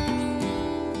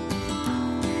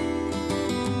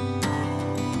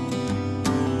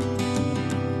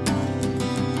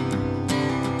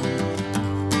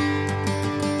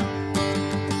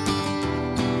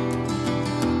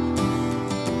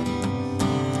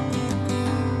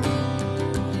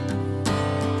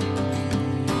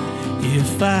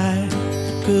 If I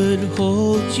could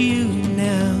hold you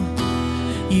now,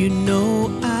 you know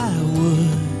I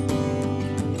would.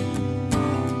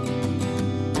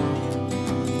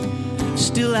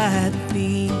 Still, I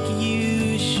think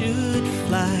you should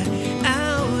fly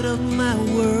out of my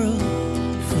world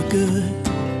for good.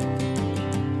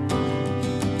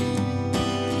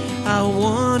 I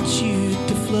want you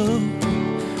to float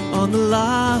on the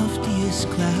loftiest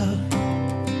cloud.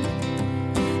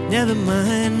 Never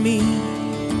mind me,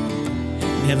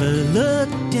 never look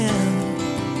down.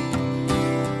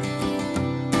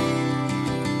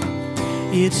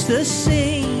 It's the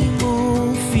same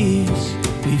old fears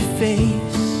we face.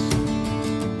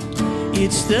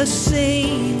 It's the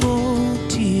same old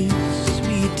tears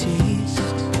we taste.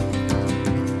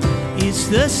 It's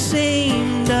the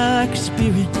same dark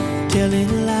spirit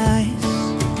telling lies.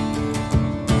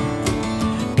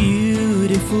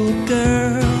 Beautiful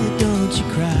girl, don't you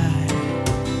cry.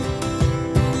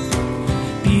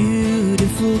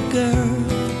 Beautiful girl,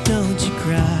 don't you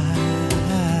cry.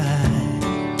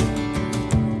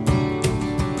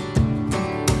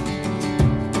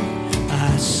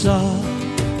 I saw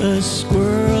a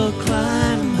squirrel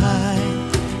climb high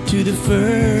to the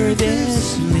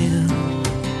furthest limb.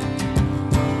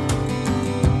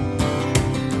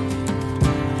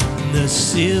 The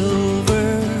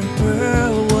silver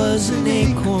pearl was an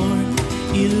acorn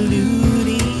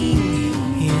eluding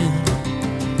him.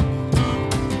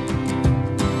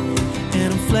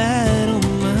 And I'm flat on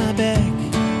my back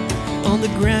on the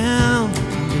ground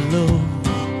below.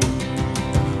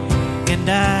 And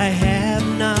I have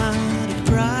not a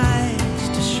prize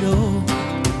to show.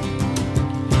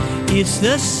 It's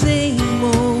the same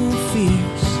old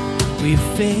fears we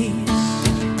face.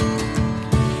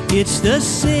 It's the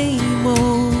same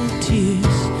old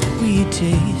tears we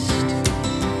taste.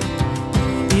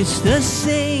 It's the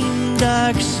same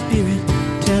dark spirit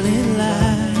telling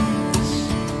lies.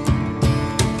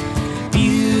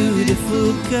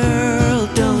 Beautiful girl,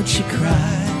 don't you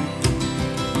cry.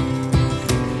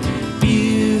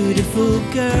 Beautiful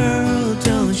girl,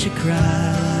 don't you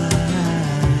cry.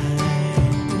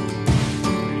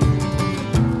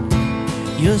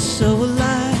 You're so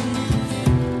alive.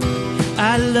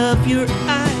 I love your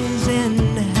eyes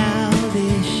and how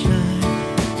they shine.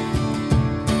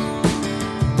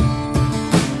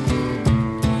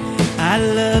 I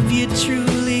love you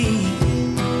truly.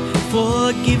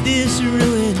 Forgive this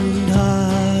ruined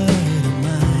heart of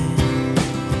mine.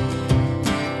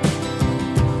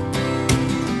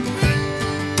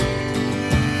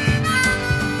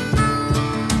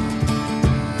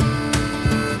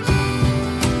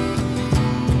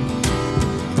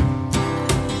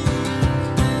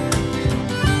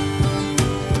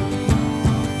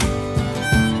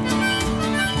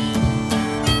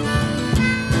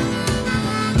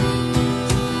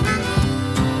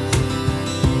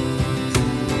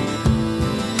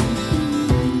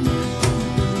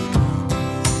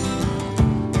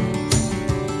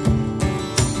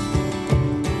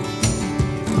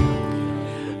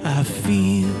 I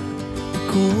feel the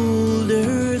cold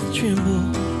earth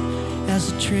tremble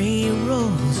as the train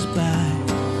rolls by.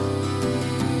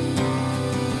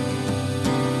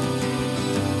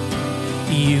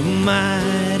 You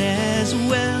might as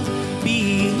well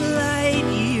be light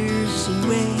years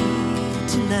away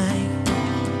tonight.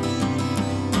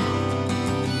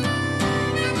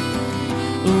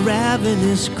 A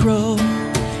ravenous crow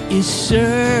is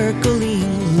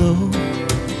circling low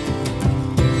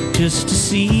just to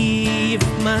see if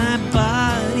my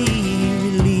body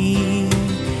releases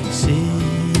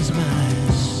my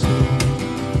soul.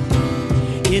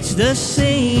 It's the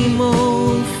same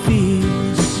old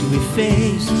fears we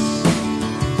face.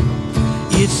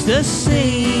 It's the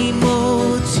same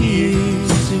old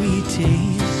tears we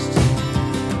taste.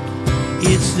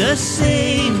 It's the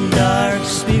same dark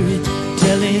spirit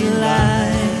telling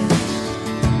lies.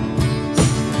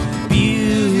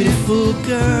 Beautiful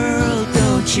girl,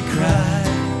 don't you cry.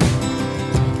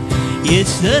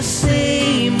 It's the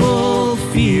same old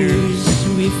fears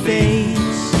we face.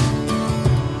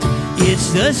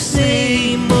 It's the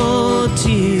same old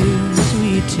tears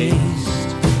we taste.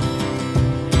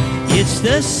 It's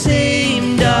the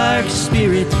same dark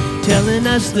spirit telling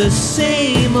us the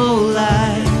same old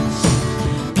lies.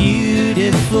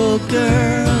 Beautiful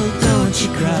girl, don't you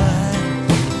cry.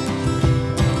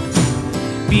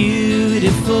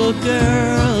 Beautiful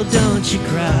girl, don't you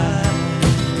cry.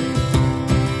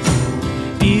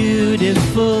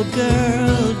 Beautiful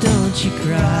girl, don't you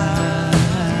cry.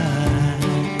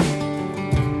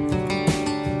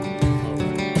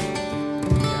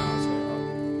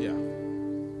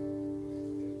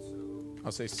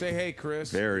 I'll say hey, Chris.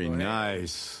 Very Go ahead.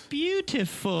 nice.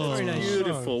 Beautiful. Very nice.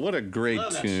 Beautiful. What a great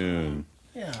tune.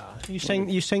 Yeah, you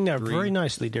sang that very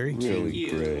nicely, Derry. Really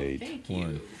great. Thank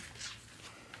you.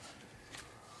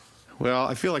 Well,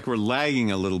 I feel like we're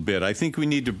lagging a little bit. I think we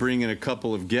need to bring in a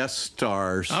couple of guest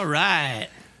stars. All right.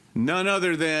 None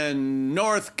other than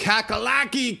North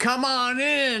Kakalaki. Come on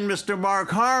in, Mr. Mark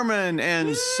Harmon,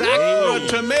 and Sacra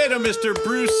Tomato, Mr.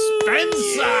 Bruce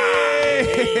Spencer.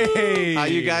 Hey. How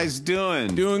you guys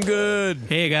doing? Doing good.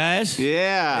 Hey, guys.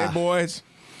 Yeah. Hey, boys.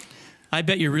 I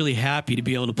bet you're really happy to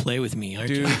be able to play with me, aren't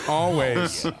Dude, you?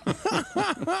 always.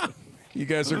 You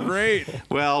guys are great.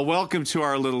 Well, welcome to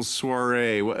our little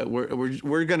soiree.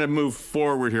 We're going to move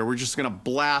forward here. We're just going to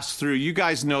blast through. You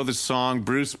guys know the song.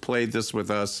 Bruce played this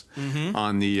with us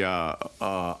on the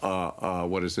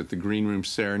what is it? The Green Room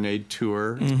Serenade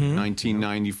Tour,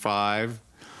 1995.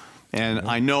 And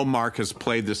I know Mark has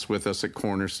played this with us at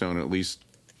Cornerstone at least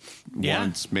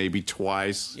once, maybe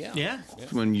twice. Yeah.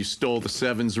 When you stole the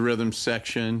Sevens rhythm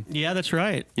section. Yeah, that's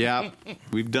right. Yeah,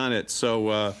 we've done it.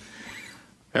 So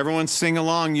everyone sing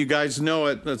along. You guys know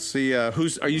it. Let's see. Are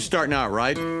you starting out,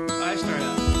 right? I start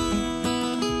out.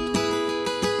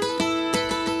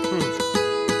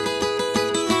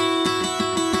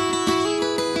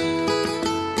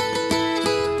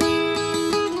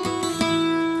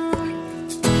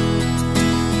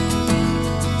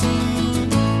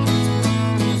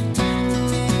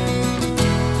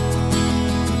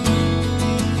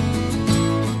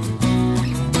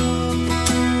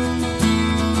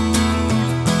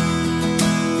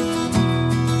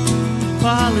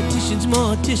 Politicians,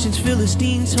 morticians,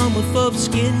 Philistines, homophobes,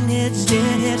 skinheads,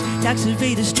 deadheads, tax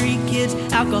evaders, street kids,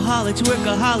 alcoholics,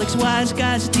 workaholics, wise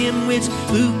guys, dimwits,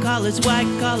 blue collars, white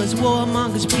collars,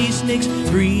 warmongers, peaceniks.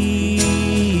 Breathe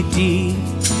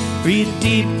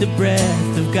deep the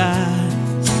breath of God.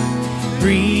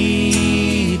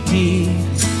 Breathe deep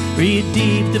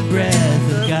the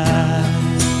breath of God.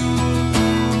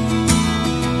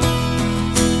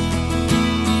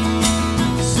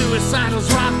 Suicidals,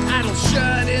 rock idols,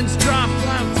 shut-ins,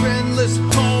 drop-out, friendless,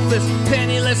 homeless,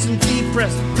 penniless and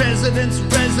depressed, residents,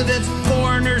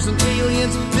 foreigners and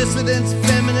aliens, dissidents,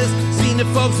 feminists,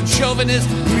 xenophobes and chauvinists.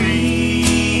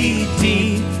 Breathe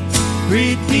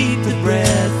deep the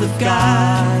breath of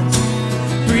God.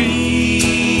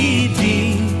 Breathe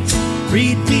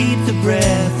deep the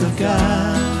breath of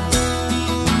God.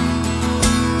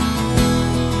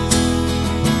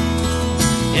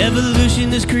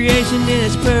 Evolution is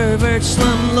creationist, perverts,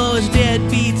 slum lords,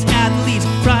 deadbeats, athletes,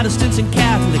 Protestants and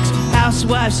Catholics,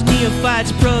 housewives,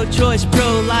 neophytes, pro-choice,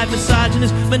 pro-life,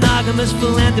 misogynists, monogamous,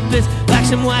 philanthropists,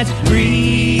 blacks and whites.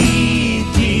 Breathe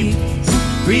deep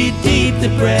the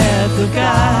breath of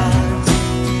God.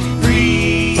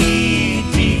 Breathe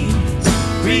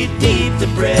deep the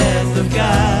breath of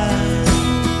God.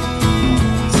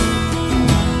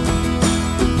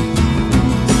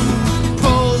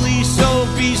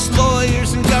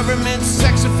 Lawyers and governments,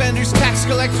 sex offenders, tax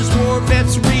collectors, war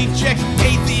vets, rejects,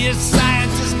 atheists,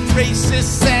 scientists,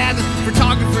 racists, sadists,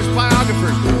 photographers,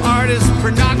 biographers, artists,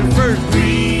 pornographers.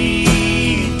 Breathe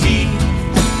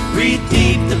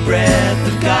deep the breath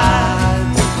of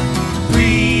God.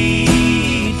 Breathe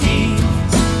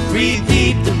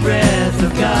deep the breath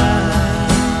of God.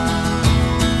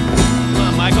 Come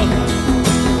on, Michael.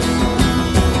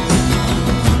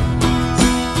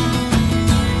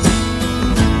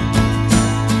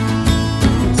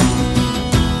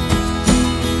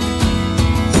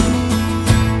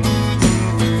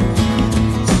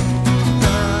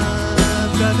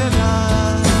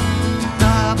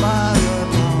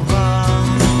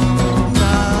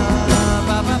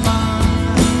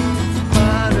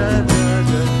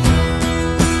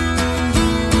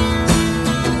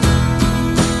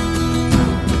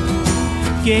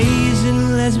 gays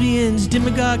and lesbians,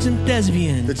 demagogues and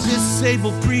thespians, The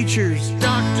disabled preachers,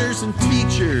 doctors and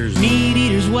teachers, meat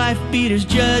eaters, wife beaters,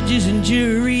 judges and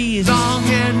juries. long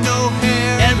hair, no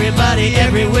hair. Everybody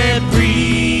everywhere,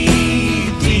 breathe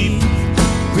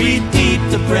deep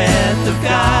the breath of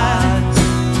God.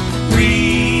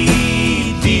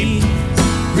 Breathe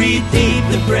deep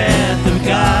the breath of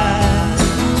God.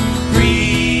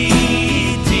 Breathe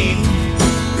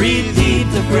deep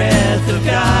the breath of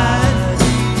God.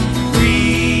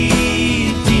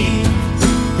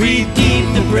 Breathe deep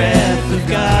the breath of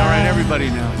God. All right, everybody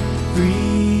now.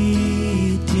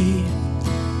 Breathe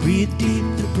deep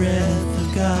the breath of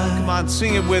God. Come on,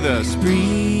 sing it with us.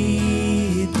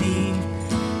 Breathe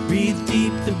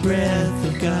deep the breath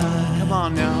of God. Come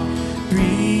on now.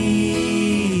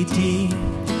 Breathe deep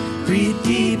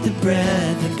the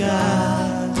breath of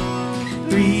God.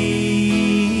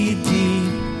 Breathe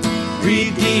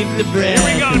deep the breath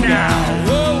of God. Here we go now.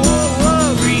 Whoa, whoa,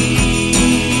 whoa.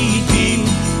 Breathe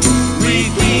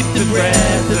deep the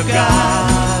breath of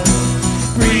God.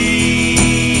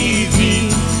 Breathe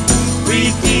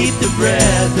deep the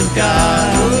breath of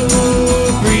God.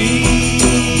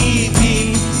 Breathe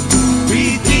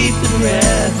deep the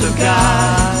breath of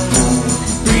God.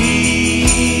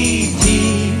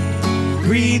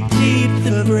 Breathe deep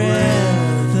the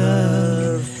breath of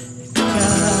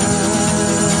God.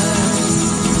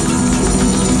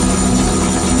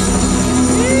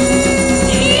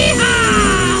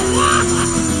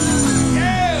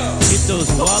 Get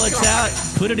those wallets out.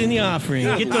 Put it in the offering.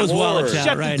 Get those wallets out.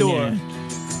 Shut the right door. in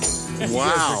here.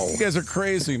 Wow. You guys are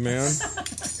crazy, man.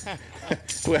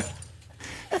 Well,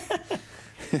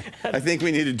 I think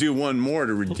we need to do one more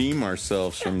to redeem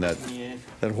ourselves from that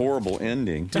horrible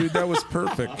ending. Dude, that was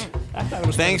perfect.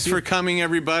 Thanks for coming,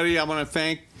 everybody. I want to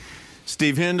thank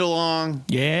Steve Hindelong,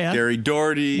 Yeah. Gary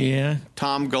Doherty, Yeah.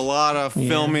 Tom Galata Yeah.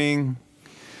 filming,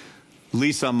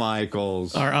 Lisa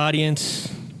Michaels. Our audience.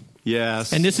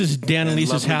 Yes. And this is Dan and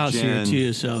Lisa's lovely house Jen. here,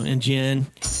 too. So, and Jen.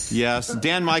 Yes,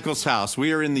 Dan Michaels' house.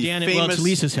 We are in the Dan, well, famous... it's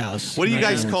Lisa's house. What do you right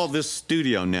guys now. call this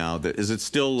studio now? Is it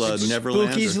still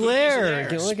Neverland? Spooky's Lair.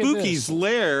 Look at Spooky's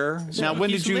Lair. Now,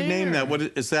 when did Spooky's you Lair. name that? What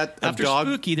is that? A After dog?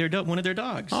 Spooky, they're one of their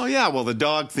dogs. Oh yeah. Well, the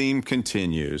dog theme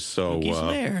continues. So Spooky's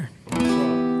Lair.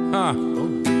 Huh.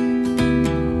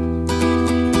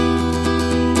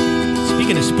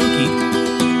 Speaking of spooky,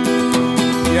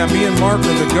 Yeah, me and Mark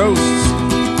are the ghosts.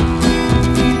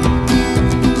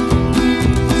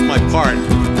 that's my part.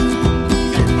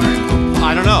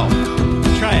 I don't know.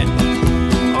 try it.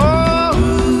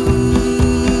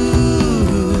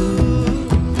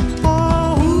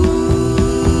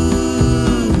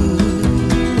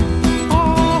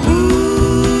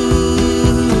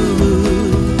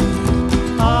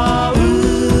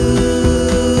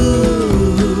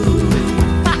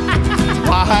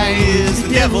 Why is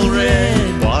the devil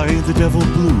red? Why is the devil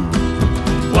blue?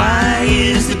 Why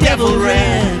is the devil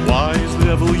red? Why is the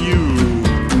devil you?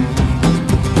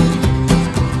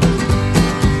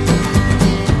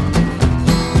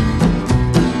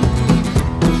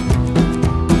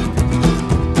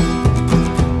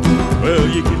 Well,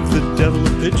 you give the devil a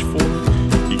pitchfork,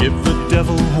 you give the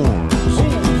devil horns,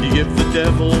 you give the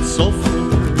devil sulfur,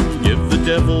 you give the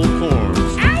devil corns.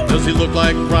 Does he look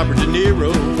like Robert De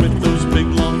Niro with those big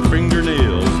long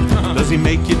fingernails? Does he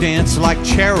make you dance like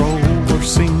Charo or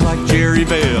sing like Jerry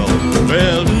Bell?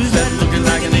 Well, Who's that looking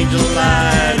like an angel of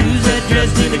light? Who's that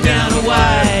dressed in a gown of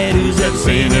white? Who's that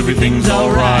saying everything's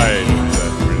alright? Who's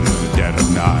that grinning in the dead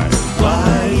of night?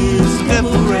 Why is the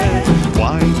devil red?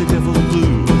 Why the devil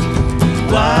blue?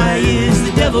 Why is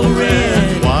the devil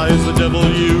red? Why is the devil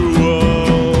you?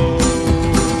 Oh.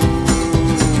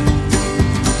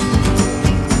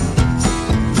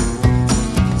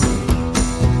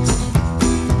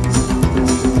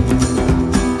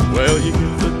 Well, you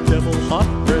give the devil hot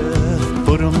breath,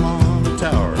 put him on a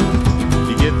tower.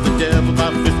 You give the devil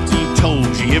about 15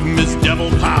 toes, you give him his devil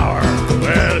power.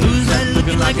 Well, Who's that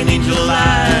looking like an angel of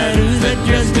light? Who's that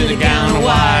dressed in a gown of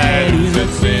white? Who's that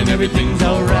saying everything's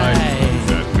alright? who's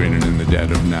that grinning in the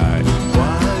dead of night?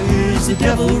 Why is the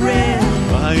devil red?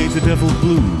 Why is the devil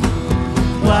blue?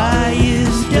 Why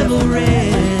is the devil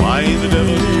red? Why is the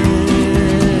devil you?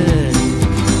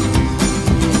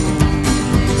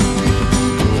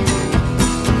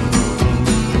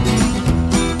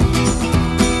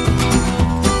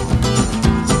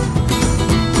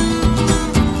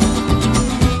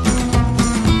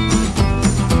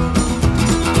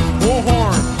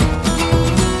 Bullhorn.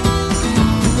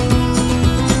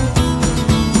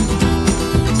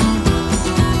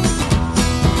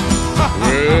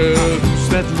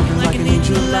 Like an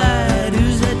angel of light.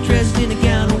 Who's that dressed in a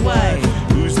gown of white?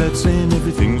 Who's that saying everything's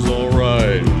everything's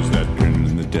alright. Who's that grin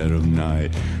in the dead of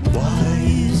night? Why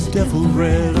is the devil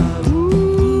red? Ah,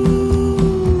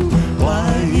 ooh.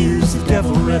 Why is the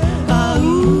devil red? Ah,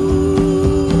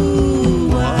 ooh.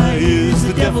 Why is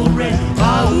the devil red?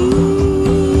 Ah,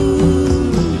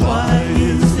 ooh. Why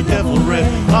is the devil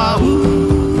red? Ah,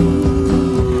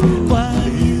 ooh. Why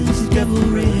is the devil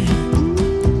red?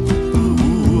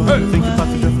 Ooh. Think about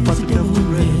the devil, about the devil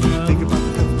red. Think about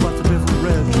the devil, about the devil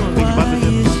red. Think about the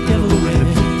devil, about the devil red.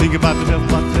 Think about the devil,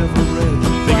 about the devil red.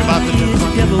 Think about the devil, about the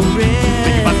devil red. Think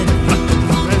about the devil, about the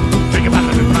devil red. Think about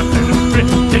the devil, about the devil red.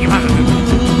 Think about the devil.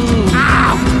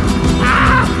 Ow!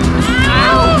 Ow!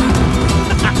 Ow!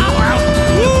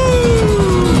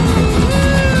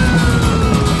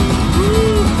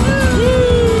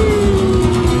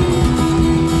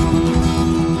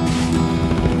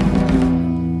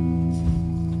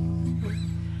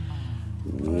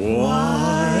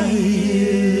 Why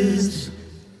is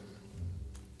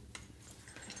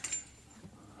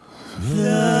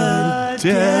the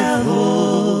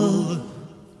devil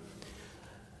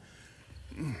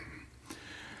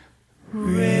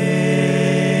red?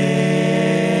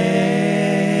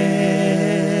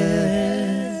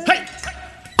 Hey!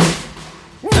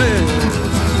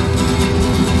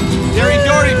 Gary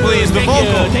Doherty, please, the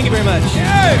vocal. Thank you very much.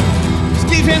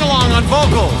 Steve Hinalong on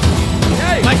vocals.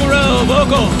 Michael Rowe,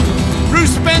 vocal.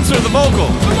 Bruce Spencer, the vocal.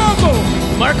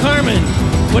 Mark Harmon.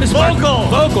 What is Vocal.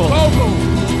 Vocal.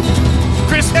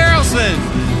 Chris Harrelson,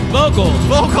 Vocal.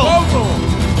 vocal.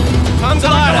 Tom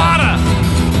Galata,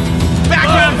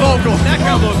 background vocal.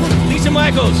 Background vocal. Lisa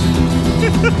Michaels.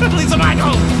 Lisa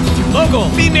Michaels, Vocal.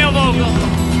 female vocal.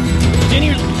 Jenny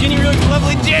Root.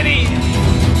 Lovely Jenny.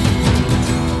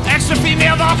 Extra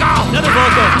female vocal. Another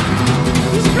vocal.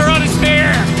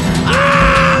 CoROENashFail.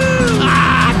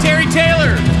 Terry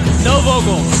Taylor. No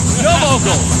vocal. No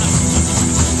vocal.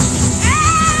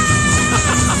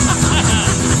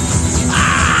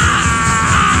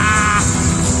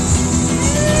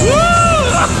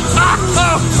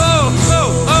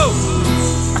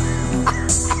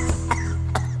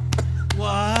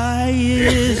 Why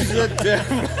is The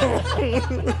devil.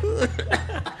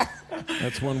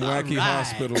 That's one wacky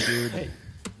hospital, dude.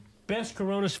 Best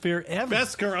CoROENashFail ever.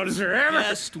 Best CoROENashFail ever.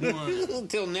 best one?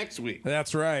 Until next week.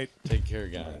 That's right. Take care,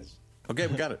 guys. Okay,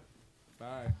 we got it.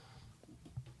 Bye.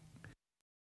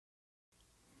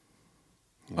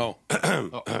 Oh,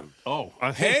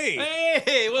 hey!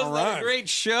 Hey, wasn't All that right. a great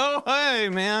show? Hey,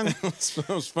 man. That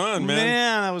was fun, man.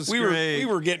 Man, that was great. We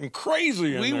were getting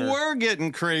crazy. We were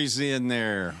getting crazy in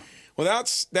there. Well,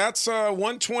 that's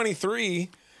 123.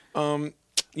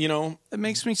 You know, It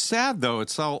makes me sad, though.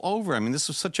 It's all over. I mean, this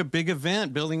was such a big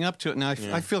event building up to it, and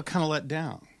I feel kind of let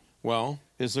down. well,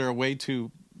 Is there a way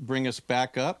to bring us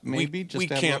back up, maybe? we Just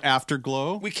to have can't- an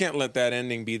afterglow? we can't let that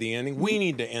ending be the ending. We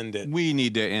need to end it. We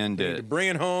need to end We need to it. bring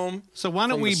it home. So why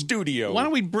don't from we the studio? Why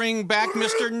don't we bring back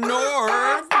Mr.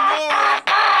 North?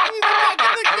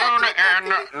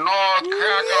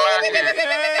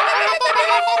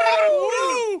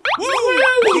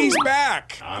 Woo! He's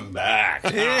back. I'm back.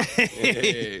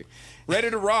 Hey. Ready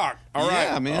to rock. All right.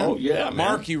 Yeah, man. Oh, yeah, man.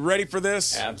 Mark, you ready for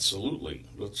this? Absolutely.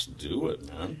 Let's do it,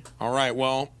 man. All right.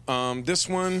 Well, this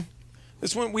one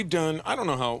we've done. I don't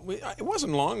know how. It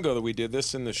wasn't long ago that we did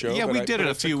this in the show. Yeah, but we I- did but it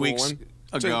a it's few cool weeks one.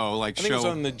 ago, like I think it was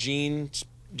show. on the Gene.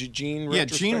 Yeah, Gene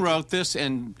retrospective. wrote this,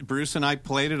 and Bruce and I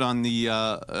played it on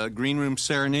the Green Room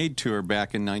Serenade tour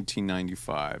back in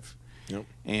 1995. Yep.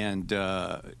 And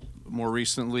more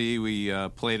recently, we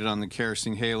played it on the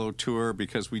Kerosene Halo tour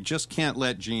because we just can't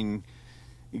let Gene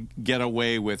get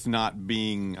away with not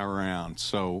being around.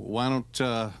 So why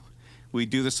don't we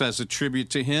do this as a tribute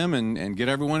to him and get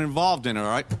everyone involved in it, all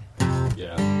right?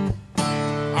 Yeah.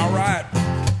 All right.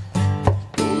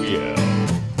 Oh, yeah.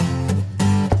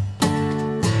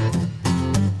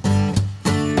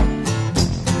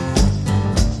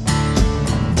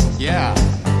 Yeah.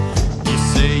 You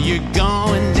say you're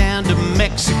going down to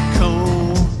Mexico.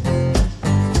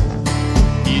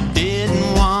 You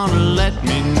didn't want to let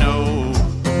me know.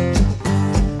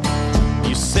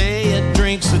 You say a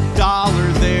drink's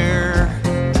 $1 there.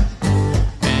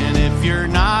 And if you're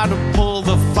not a bull,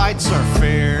 the fights are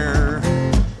fair.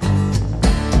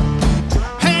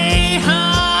 Hey,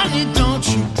 honey, don't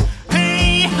you?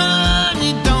 Hey,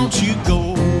 honey, don't you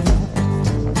go.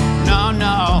 No,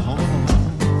 no.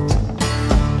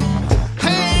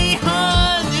 Hey,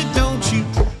 honey, don't you?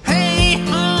 Hey,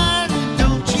 honey,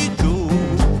 don't you go.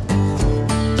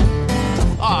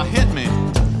 Aw, hit me.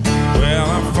 Well,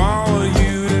 I follow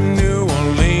you to New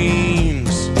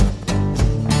Orleans.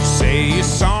 Say you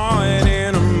saw it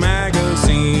in a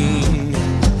magazine.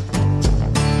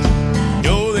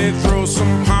 Know they throw some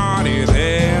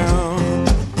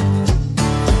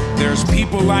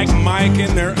Mike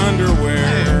in their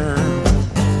underwear.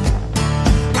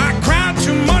 I cried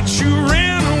too much, you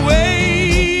ran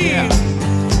away.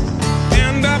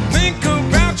 And I think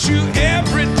about you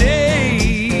every day.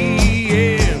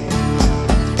 Yeah.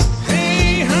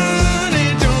 Hey,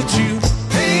 honey, don't you?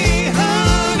 Hey,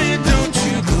 honey, don't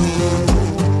you go?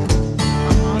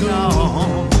 No.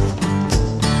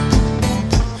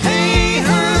 Hey,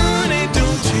 honey,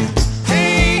 don't you?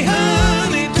 Hey,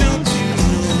 honey, don't you?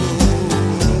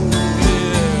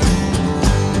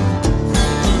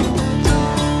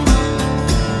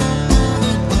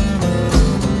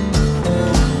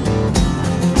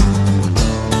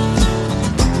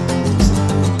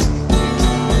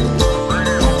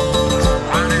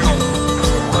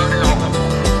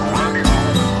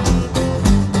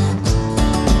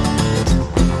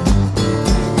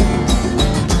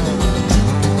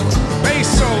 Bass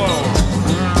solo.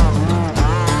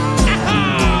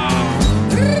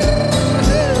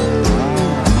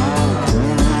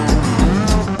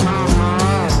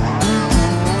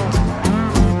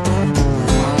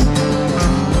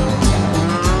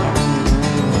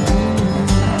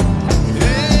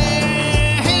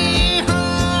 Hey,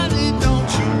 honey,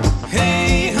 don't you?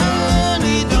 Hey,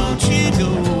 honey, don't you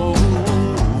go?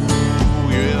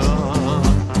 Yeah.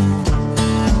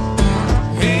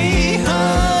 Hey,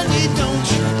 honey, don't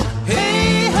you?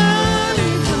 Hey,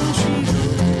 honey, don't you?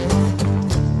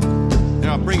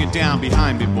 Now bring it down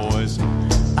behind me, boys.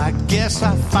 I guess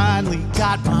I finally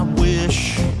got my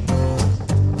wish.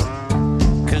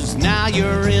 'Cause now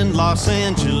you're in Los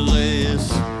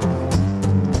Angeles.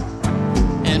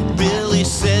 And Billy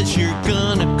says you're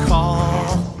gonna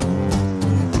call.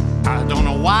 I don't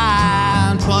know why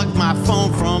I unplugged my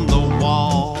phone from the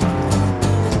wall.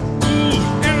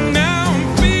 And now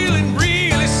I'm feeling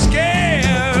really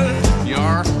scared.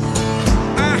 You're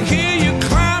I hear you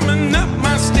climbing up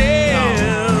my stairs.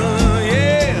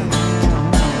 Yeah.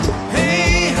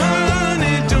 Hey,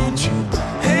 honey, don't you?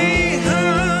 Hey,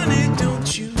 honey, don't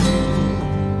you?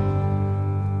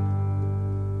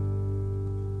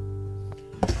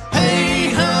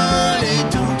 Hey, honey,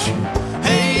 don't you?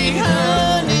 Hey,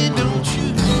 honey, don't you?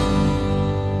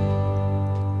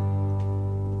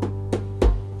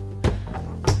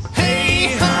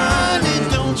 Hey, honey,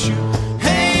 don't you?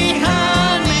 Hey,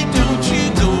 honey, don't you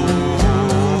go?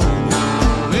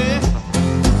 Yeah.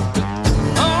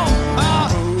 Oh,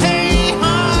 hey,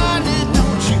 honey,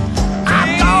 don't you? I'm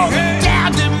going down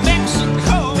to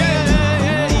Mexico. Yeah,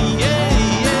 yeah, yeah,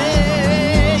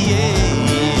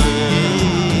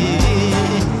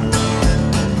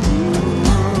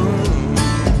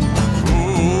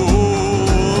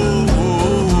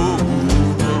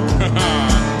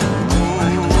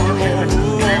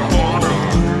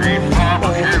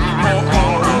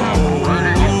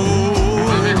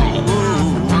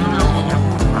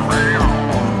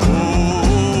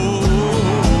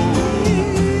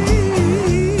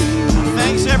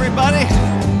 Thanks, everybody.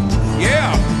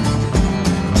 Yeah.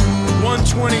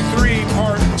 123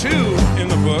 part 2 in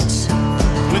the books.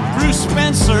 With Bruce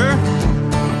Spencer,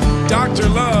 Dr.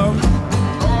 Love,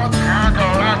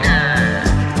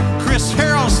 Chris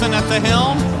Harrelson at the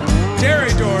helm,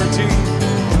 Terry Doherty,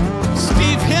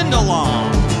 Steve Hindalong,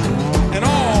 and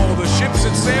all the ships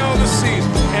that sail the seas.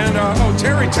 And,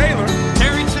 Terry Taylor.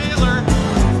 Terry Taylor.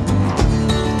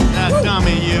 That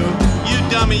dummy, you. You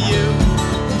dummy, you.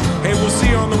 Hey, we'll see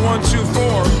you on the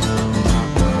 124.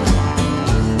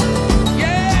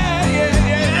 Yeah, yeah,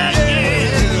 yeah,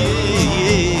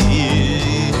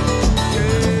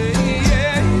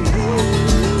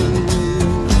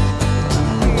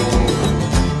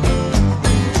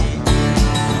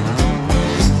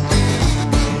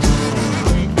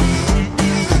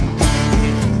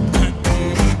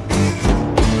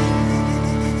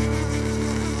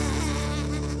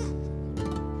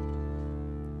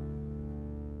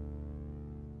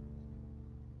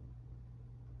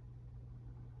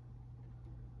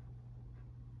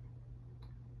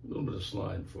 A little bit of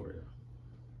slide for you.